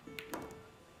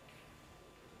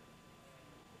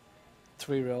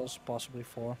 3 rails, possibly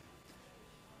 4.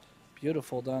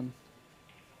 Beautiful done.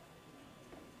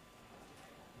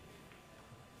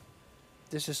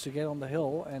 This is to get on the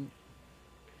hill, and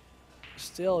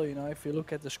still, if you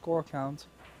look at the score count,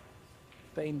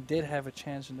 Payne did have a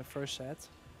chance in the first set.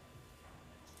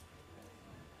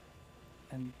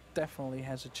 And definitely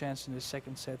has a chance in the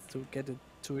second set to get it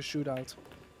to a shootout.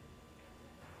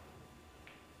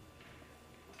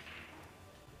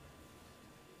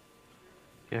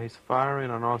 Yeah, he's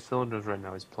firing on all cylinders right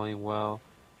now. He's playing well,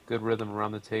 good rhythm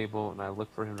around the table, and I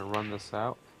look for him to run this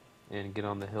out and get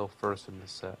on the hill first in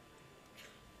this set.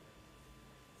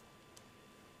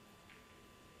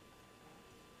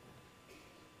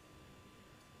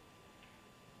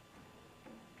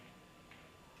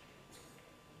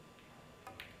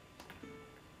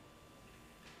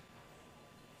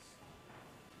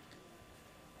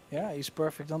 Yeah, he's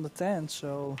perfect on the 10,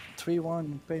 so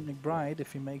 3-1 Payne McBride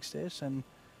if he makes this. And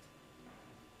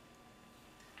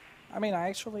I mean, I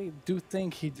actually do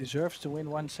think he deserves to win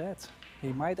one set.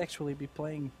 He might actually be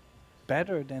playing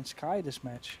better than Sky this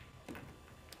match.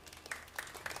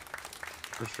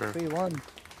 For sure. 3-1.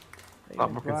 A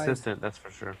lot more consistent, that's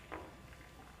for sure.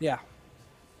 Yeah.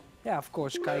 Yeah, of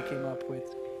course, Sky came up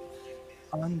with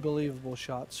unbelievable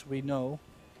shots, we know.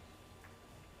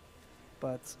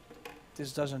 But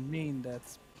this doesn't mean that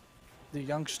the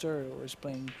youngster is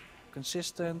playing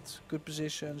consistent, good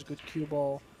positions, good cue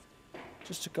ball.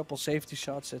 Just a couple safety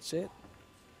shots, that's it.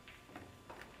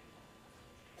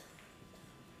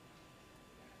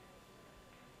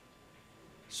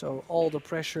 So all the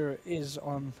pressure is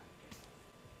on,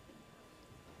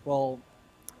 well,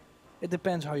 it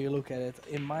depends how you look at it.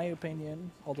 In my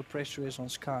opinion, all the pressure is on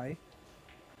Sky,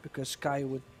 because Sky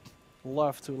would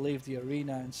love to leave the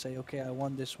arena and say, okay, I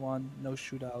won this one, no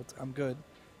shootout, I'm good.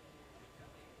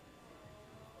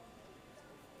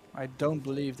 I don't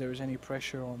believe there is any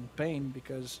pressure on Payne,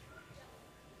 because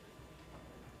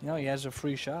he has a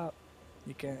free shot.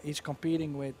 He's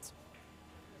competing with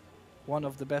one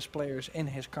of the best players in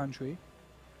his country.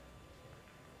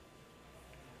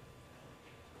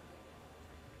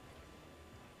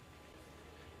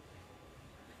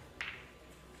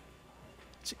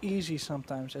 It's easy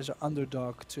sometimes as an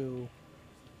underdog to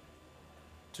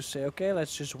say, okay,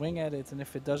 let's just wing at it, and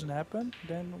if it doesn't happen,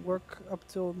 then work up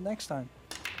till next time.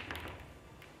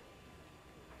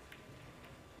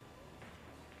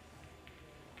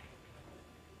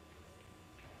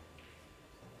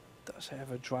 Does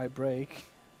have a dry break.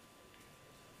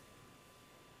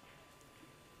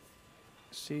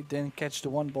 See, didn't catch the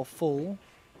one ball full.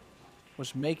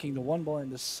 Was making the one ball in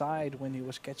the side when he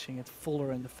was catching it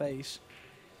fuller in the face.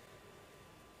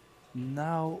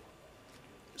 Now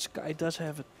Sky does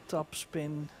have a top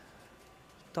spin,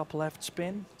 top left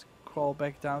spin. Crawl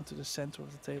back down to the center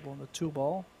of the table on the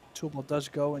 2-ball. 2-ball does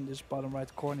go in this bottom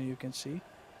right corner, you can see.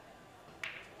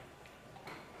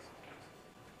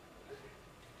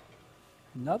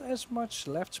 Not as much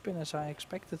left spin as I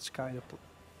expected Sky to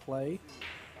play.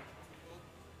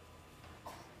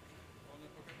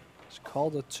 It's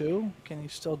called a 2. Can he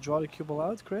still draw the cue ball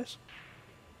out, Chris?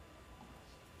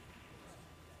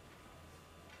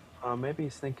 Maybe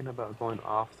he's thinking about going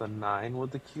off the 9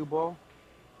 with the cue ball.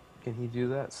 Can he do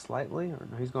that slightly? Or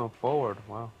no, he's going forward.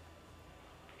 Wow.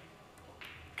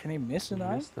 Can he miss the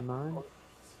 9? Missed the 9?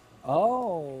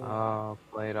 Oh.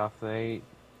 Played off the 8.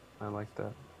 I like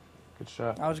that. Good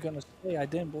shot. I was going to say, I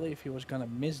didn't believe he was going to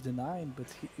miss the 9, but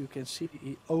you can see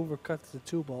he overcut the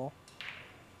 2-ball.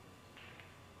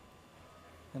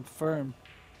 And firm.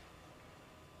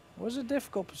 It was a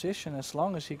difficult position as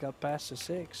long as he got past the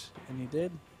 6, and he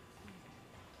did.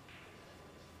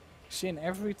 Seeing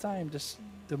every time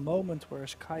the moment where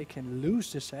Sky can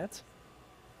lose the set,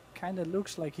 kind of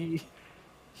looks like he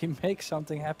makes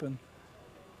something happen.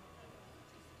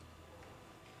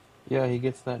 Yeah, he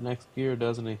gets that next gear,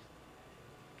 doesn't he?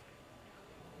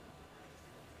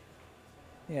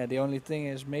 Yeah, the only thing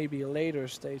is maybe a later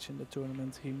stage in the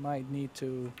tournament he might need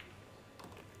to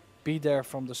be there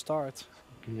from the start.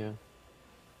 Yeah.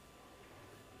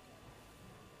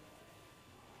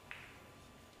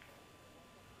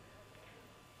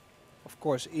 Of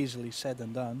course, easily said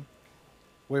and done.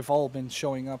 We've all been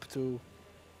showing up to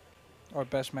our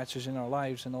best matches in our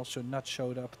lives and also not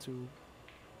showed up to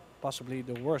possibly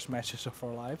the worst matches of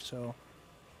our lives, so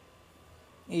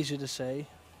easy to say.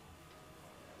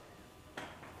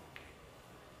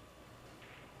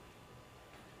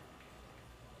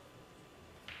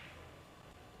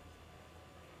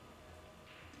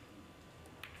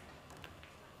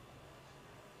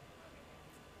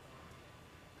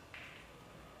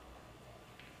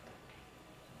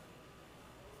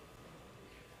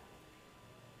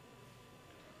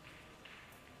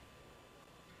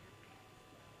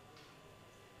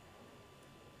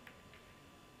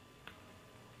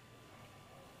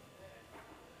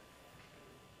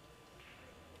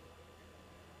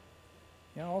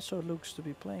 Yeah, also looks to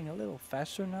be playing a little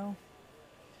faster now.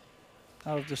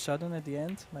 Out of the sudden at the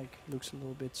end, like looks a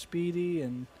little bit speedy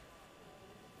and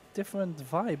different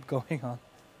vibe going on.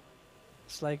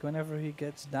 It's like whenever he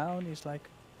gets down, he's like,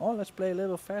 oh, let's play a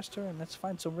little faster and let's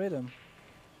find some rhythm.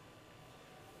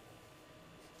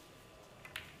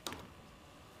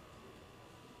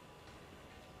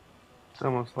 It's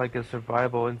almost like his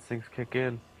survival instincts kick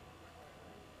in.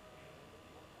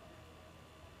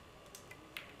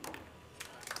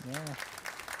 Yeah.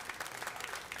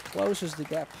 Closes the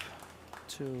gap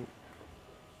to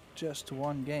just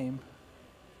one game.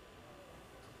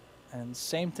 And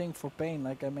same thing for Payne,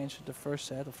 like I mentioned the first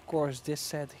set. Of course, this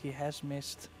set he has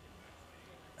missed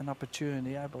an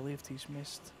opportunity. I believe he's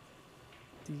missed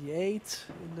the 8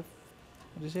 in the,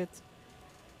 what is it?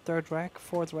 3rd rack,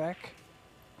 4th rack.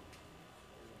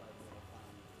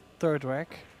 3rd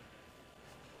rack.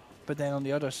 But then on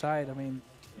the other side, I mean,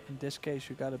 in this case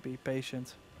you gotta be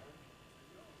patient.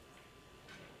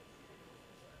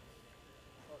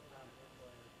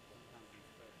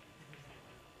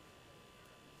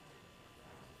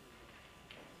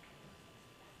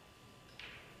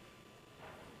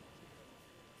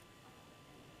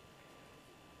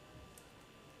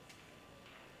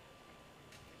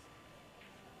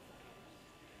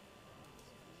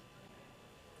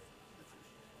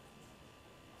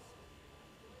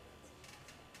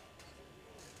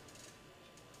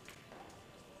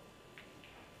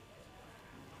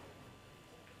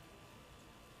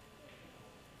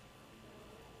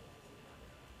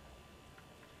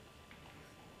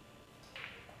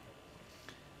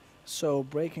 So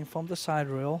breaking from the side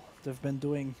rail, they've been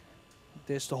doing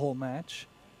this the whole match.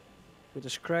 With a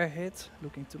square hit,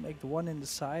 looking to make the 1 in the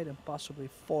side and possibly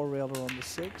 4-railer on the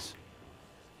 6.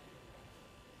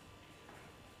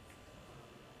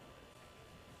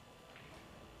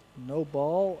 No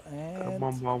ball and...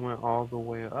 One ball went all the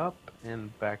way up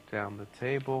and back down the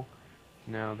table.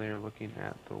 Now they're looking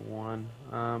at the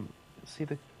 1. See,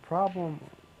 the problem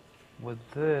with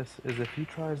this is if he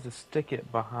tries to stick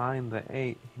it behind the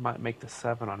 8, he might make the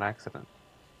 7 on accident.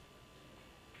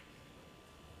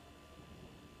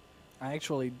 I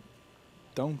actually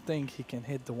don't think he can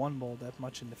hit the 1 ball that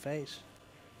much in the face.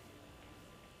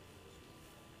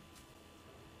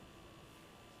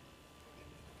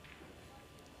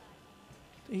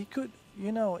 He could,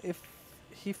 you know, if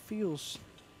he feels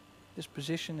this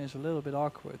position is a little bit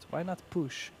awkward, why not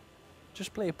push?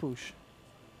 Just play a push.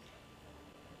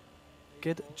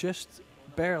 Get just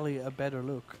barely a better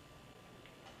look.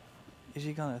 Is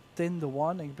he gonna thin the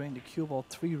 1 and bring the cue ball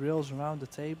 3 rails around the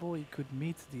table? He could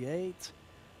meet the 8.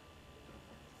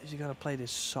 Is he gonna play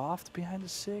this soft behind the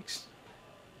 6?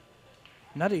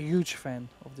 Not a huge fan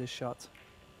of this shot.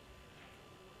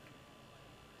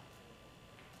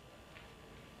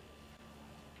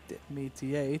 Did meet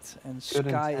the 8, and Good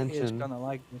Sky is intention. gonna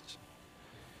like this.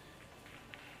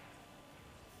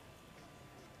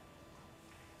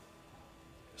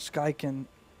 Sky can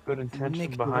Good intention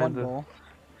nick the behind 1 ball.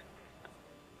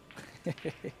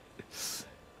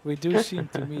 We do seem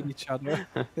to meet each other.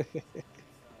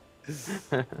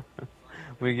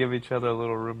 We give each other a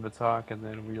little room to talk, and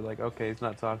then we're like, okay, he's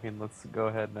not talking. Let's go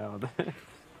ahead now.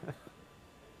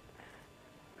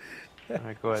 All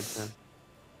right, go ahead, Tim.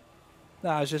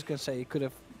 No, I was just gonna say he could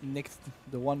have nicked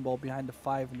the 1 ball behind the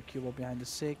 5 and the cue ball behind the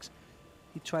 6.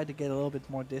 He tried to get a little bit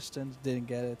more distance, didn't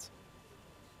get it.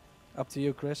 Up to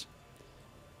you, Chris.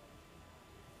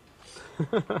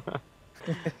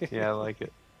 Yeah, I like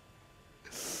it.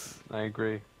 I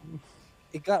agree.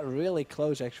 It got really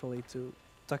close actually to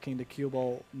tucking the cue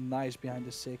ball nice behind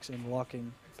the 6 and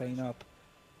locking Payne up.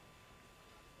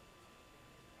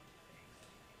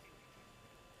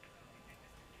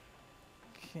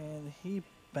 Can he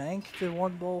bank the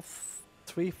 1 ball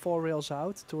 3-4 rails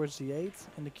out towards the 8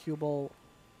 and the cue ball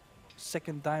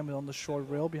second diamond on the short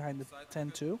rail behind the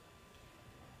 10-2?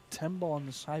 10 ball on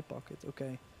the side pocket,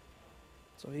 okay.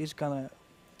 So he's gonna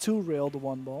 2 rail the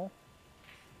 1 ball.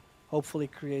 Hopefully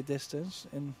create distance,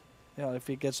 and yeah, if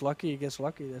he gets lucky, he gets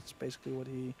lucky. That's basically what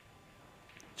he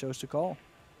chose to call.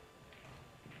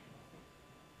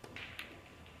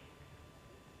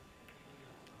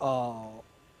 Oh,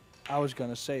 I was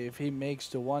gonna say, if he makes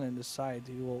the 1 in the side,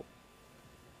 he will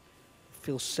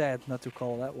feel sad not to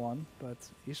call that one, but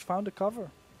he's found a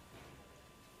cover.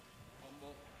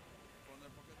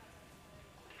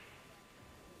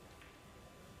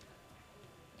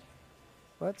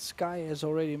 But Sky has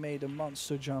already made a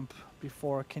monster jump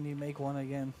before. Can he make one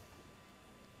again?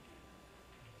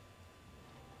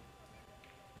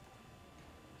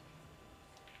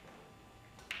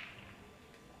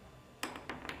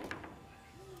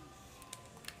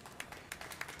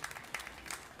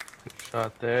 Good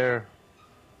shot there.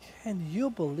 Can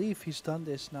you believe he's done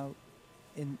this now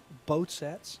in both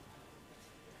sets?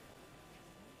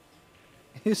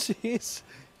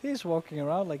 He's walking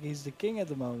around like he's the king at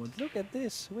the moment. Look at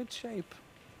this, with shape.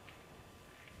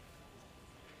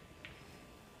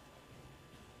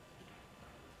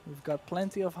 We've got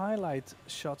plenty of highlight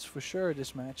shots for sure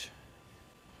this match.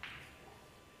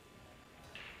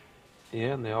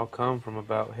 Yeah, and they all come from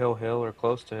about Hill Hill or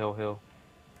close to Hill Hill.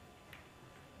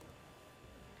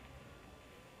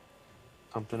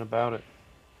 Something about it.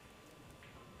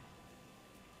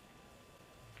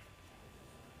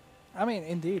 I mean,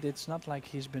 indeed, it's not like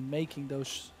he's been making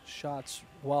those shots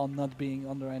while not being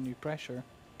under any pressure.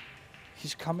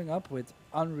 He's coming up with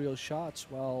unreal shots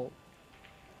while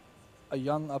a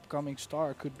young upcoming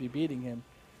star could be beating him.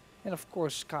 And of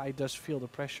course, Sky does feel the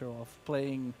pressure of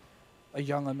playing a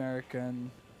young American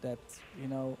that, you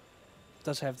know,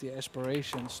 does have the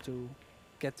aspirations to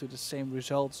get to the same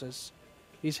results as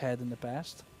he's had in the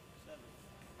past.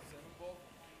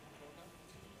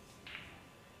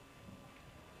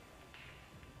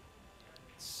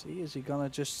 See, is he gonna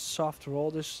just soft roll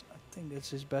this? I think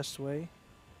that's his best way.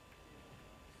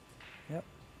 Yep.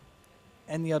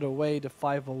 Any other way, the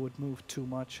 5-0 would move too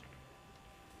much.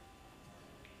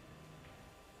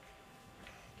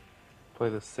 Play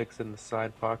the 6 in the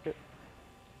side pocket.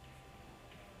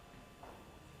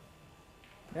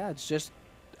 Yeah, it's just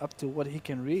up to what he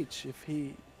can reach. If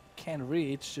he can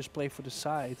reach, just play for the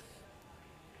side.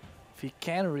 If he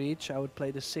can reach, I would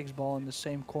play the 6 ball in the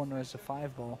same corner as the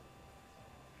 5 ball.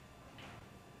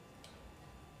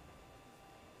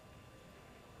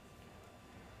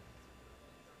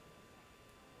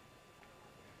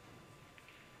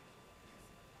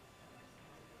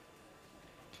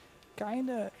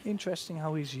 Kinda interesting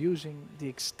how he's using the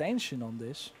extension on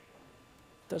this.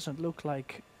 Doesn't look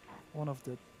like one of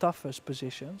the toughest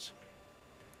positions.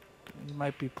 He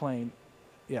might be playing,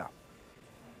 yeah.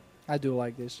 I do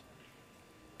like this.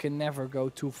 Can never go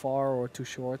too far or too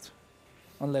short,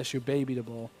 unless you baby the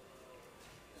ball.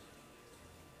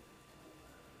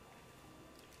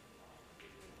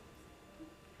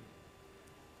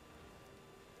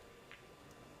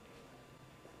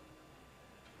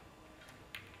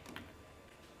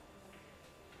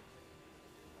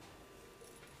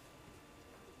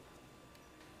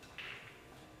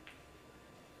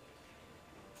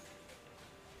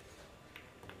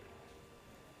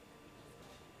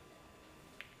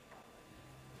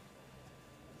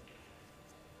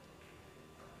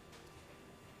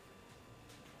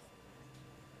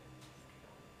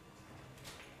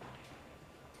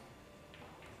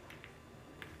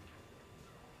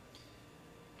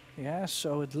 Yeah,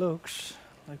 so it looks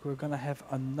like we're gonna have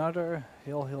another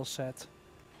hill set.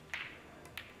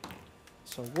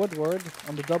 So Woodward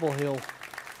on the double hill.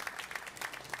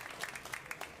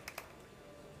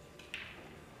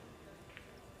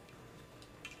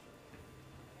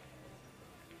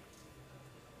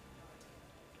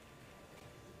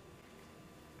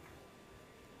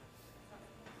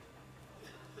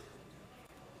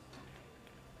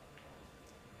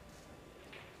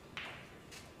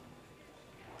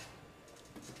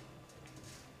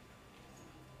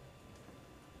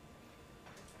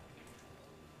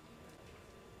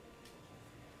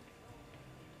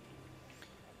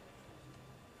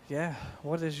 Yeah,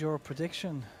 what is your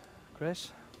prediction,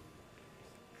 Chris?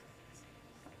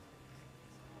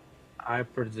 I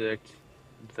predict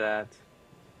that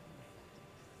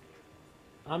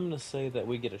I'm going to say that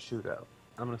we get a shootout.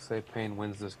 I'm going to say Payne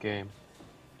wins this game.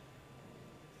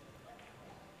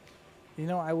 You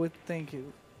know, I would think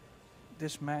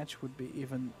this match would be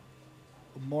even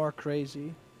more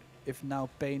crazy if now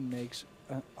Payne makes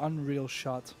an unreal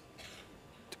shot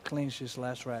to clinch his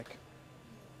last rack.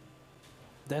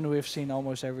 Then we've seen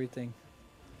almost everything.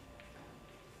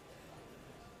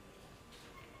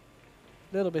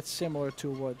 A little bit similar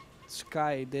to what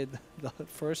Sky did the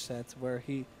first set, where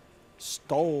he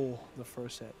stole the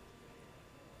first set.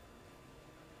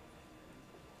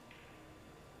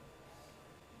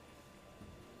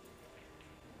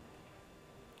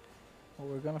 Well,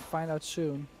 we're gonna find out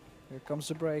soon. Here comes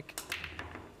the break.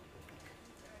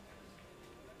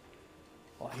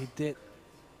 Oh, he did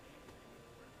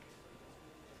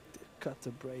cut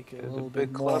the break a It's a little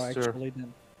big bit more cluster. actually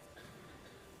than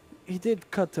he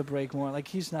did cut the break more. Like,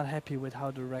 he's not happy with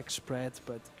how the rack spread,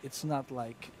 but it's not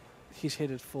like he's hit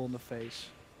it full in the face.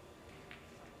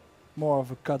 More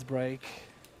of a cut break.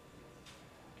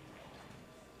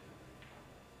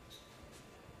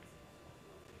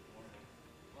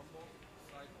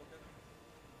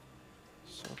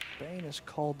 So Payne has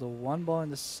called the one ball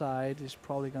in the side. He's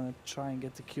probably gonna try and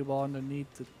get the cue ball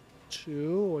underneath the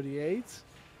 2 or the 8.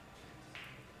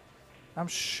 I'm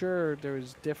sure there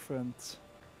is different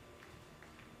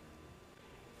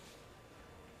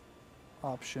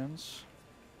options.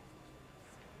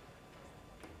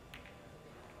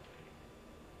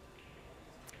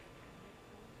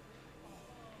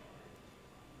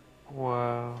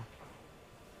 Wow.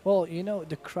 Well, you know,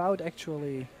 the crowd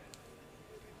actually,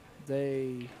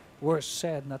 they were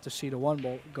sad not to see the one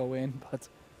ball go in, but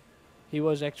he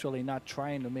was actually not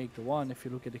trying to make the one. If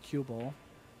you look at the cue ball,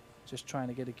 just trying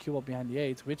to get a cue ball behind the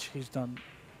 8, which he's done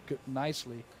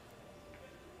nicely.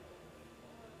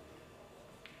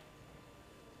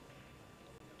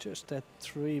 Just that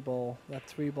 3 ball. That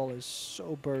 3 ball is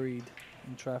so buried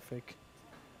in traffic.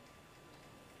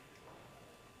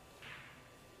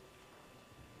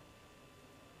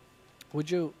 Would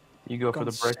you? You go for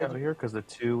the breakout consider- here because the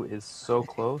 2 is so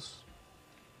close.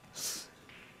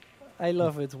 I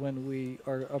love it when we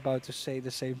are about to say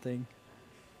the same thing.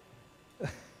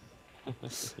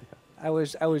 I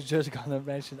was just gonna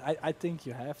mention. I think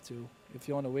you have to if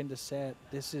you want to win the set.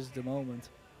 This is the moment.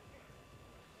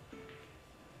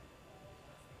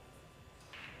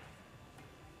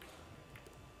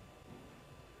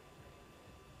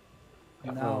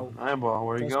 Now, 9 ball,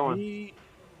 where are you does going? he?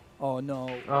 Oh no!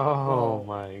 Oh Well,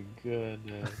 my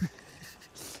goodness.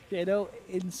 you know,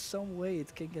 in some way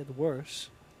it can get worse.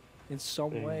 In some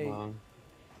Bing way, bong.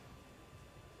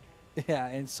 yeah.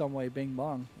 In some way, Bing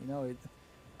Bong. You know, it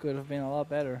could have been a lot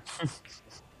better.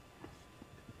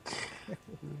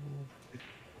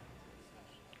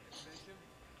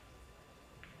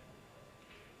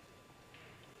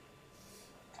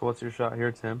 So what's your shot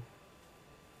here, Tim?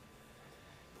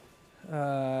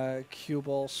 Cue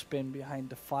ball spin behind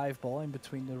the 5 ball in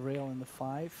between the rail and the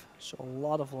 5. So a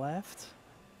lot of left.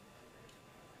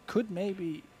 Could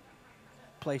maybe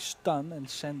play stun and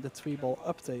send the 3 ball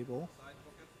up table.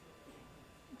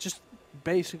 Just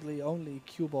basically only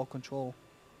cue ball control.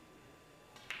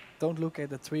 Don't look at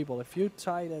the 3 ball. If you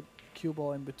tie that cue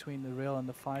ball in between the rail and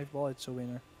the 5 ball, it's a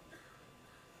winner.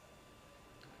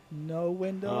 No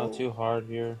window. Oh, too hard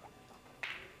here.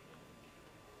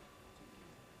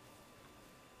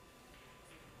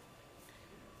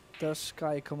 Does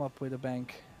Sky come up with a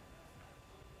bank?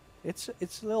 It's a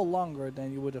little longer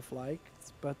than you would have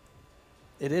liked, but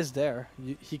it is there.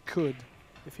 He could,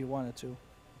 if he wanted to.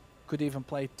 Could even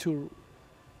play two-way.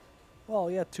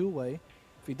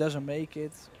 If he doesn't make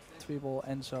it, 3 ball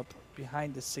ends up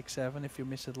behind the 6-7 if you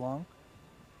miss it long.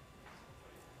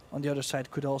 On the other side,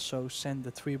 could also send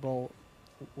the 3 ball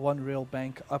 1 rail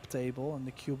bank up table and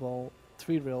the cue ball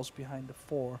 3 rails behind the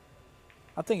 4.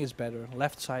 I think it's better,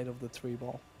 left side of the 3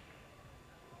 ball.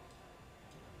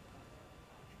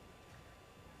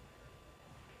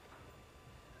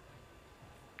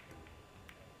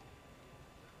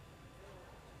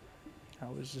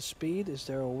 How is the speed? Is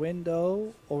there a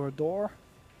window or a door?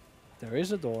 There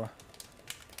is a door.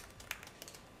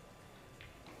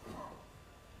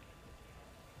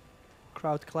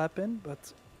 Crowd clapping,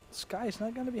 but Sky's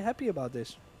not going to be happy about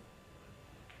this.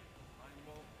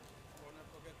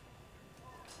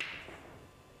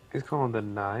 He's calling the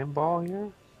 9 ball here?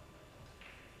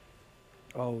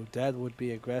 Oh, that would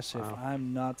be aggressive. Wow.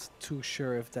 I'm not too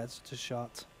sure if that's the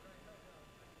shot.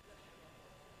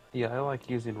 Yeah, I like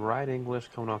using right English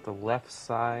coming off the left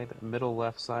side, middle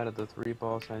left side of the 3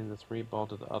 ball, sending the 3 ball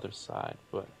to the other side.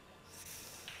 But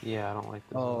yeah, I don't like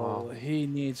this at all. Oh, he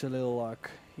needs a little luck.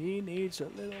 He needs a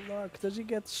little luck. Does he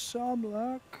get some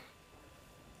luck?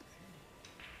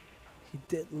 He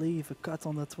did leave a cut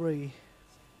on the 3.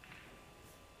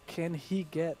 Can he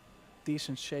get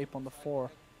decent shape on the 4?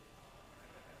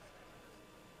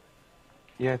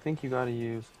 Yeah, I think you got to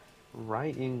use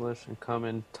right English and come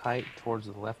in tight towards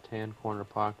the left-hand corner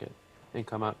pocket, and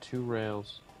come out 2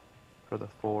 rails for the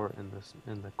 4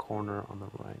 in the corner on the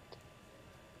right.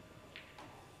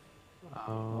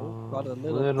 Oh, got a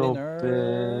little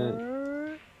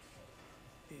thinner.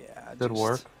 Yeah, good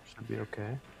work. Should be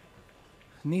okay.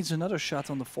 Needs another shot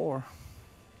on the 4.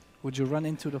 Would you run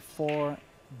into the 4,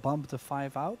 bump the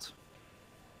 5 out?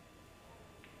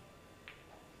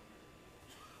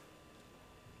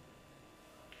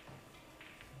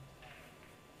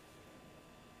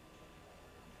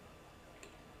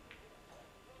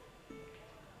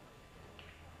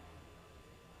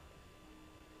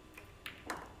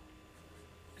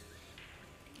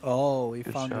 Oh, he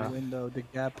found the window, the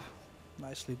gap.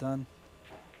 Nicely done.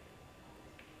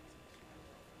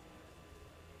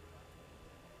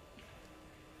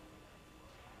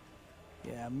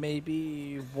 Yeah,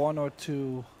 maybe 1 or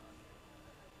 2,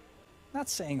 not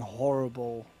saying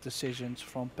horrible decisions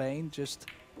from Payne, just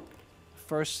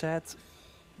first set,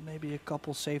 maybe a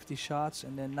couple safety shots,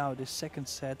 and then now this second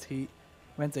set he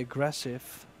went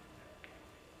aggressive.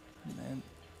 And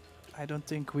I don't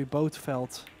think we both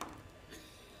felt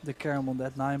the carom on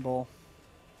that 9 ball.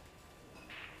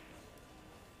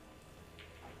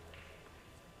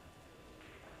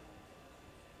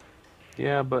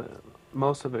 Yeah, but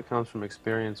most of it comes from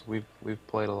experience. We've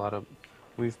played a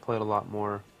lot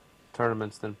more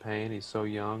tournaments than Payne. He's so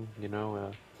young, you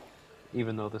know.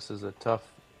 Even though this is a tough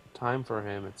time for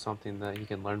him, it's something that he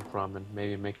can learn from and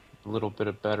maybe make a little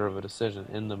bit better of a decision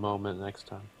in the moment next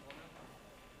time.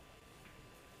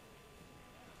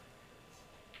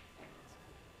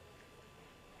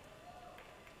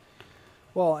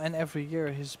 Well, and every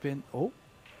year he's been... Oh.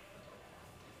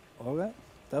 Okay,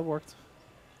 that worked.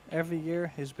 Every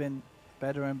year he's been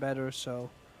better and better, so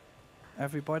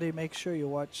everybody make sure you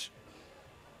watch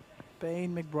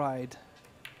Payne McBride.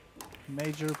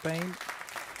 Major Payne.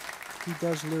 He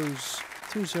does lose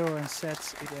 2-0 in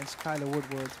sets against Skyler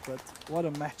Woodward, but what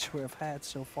a match we've had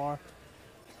so far.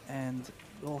 And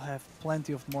we'll have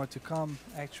plenty of more to come.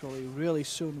 Actually, really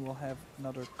soon we'll have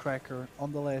another cracker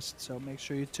on the list, so make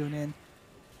sure you tune in.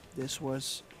 This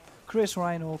was Chris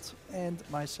Reinhold and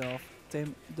myself,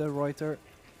 Tim de Ruyter.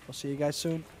 I'll see you guys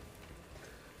soon.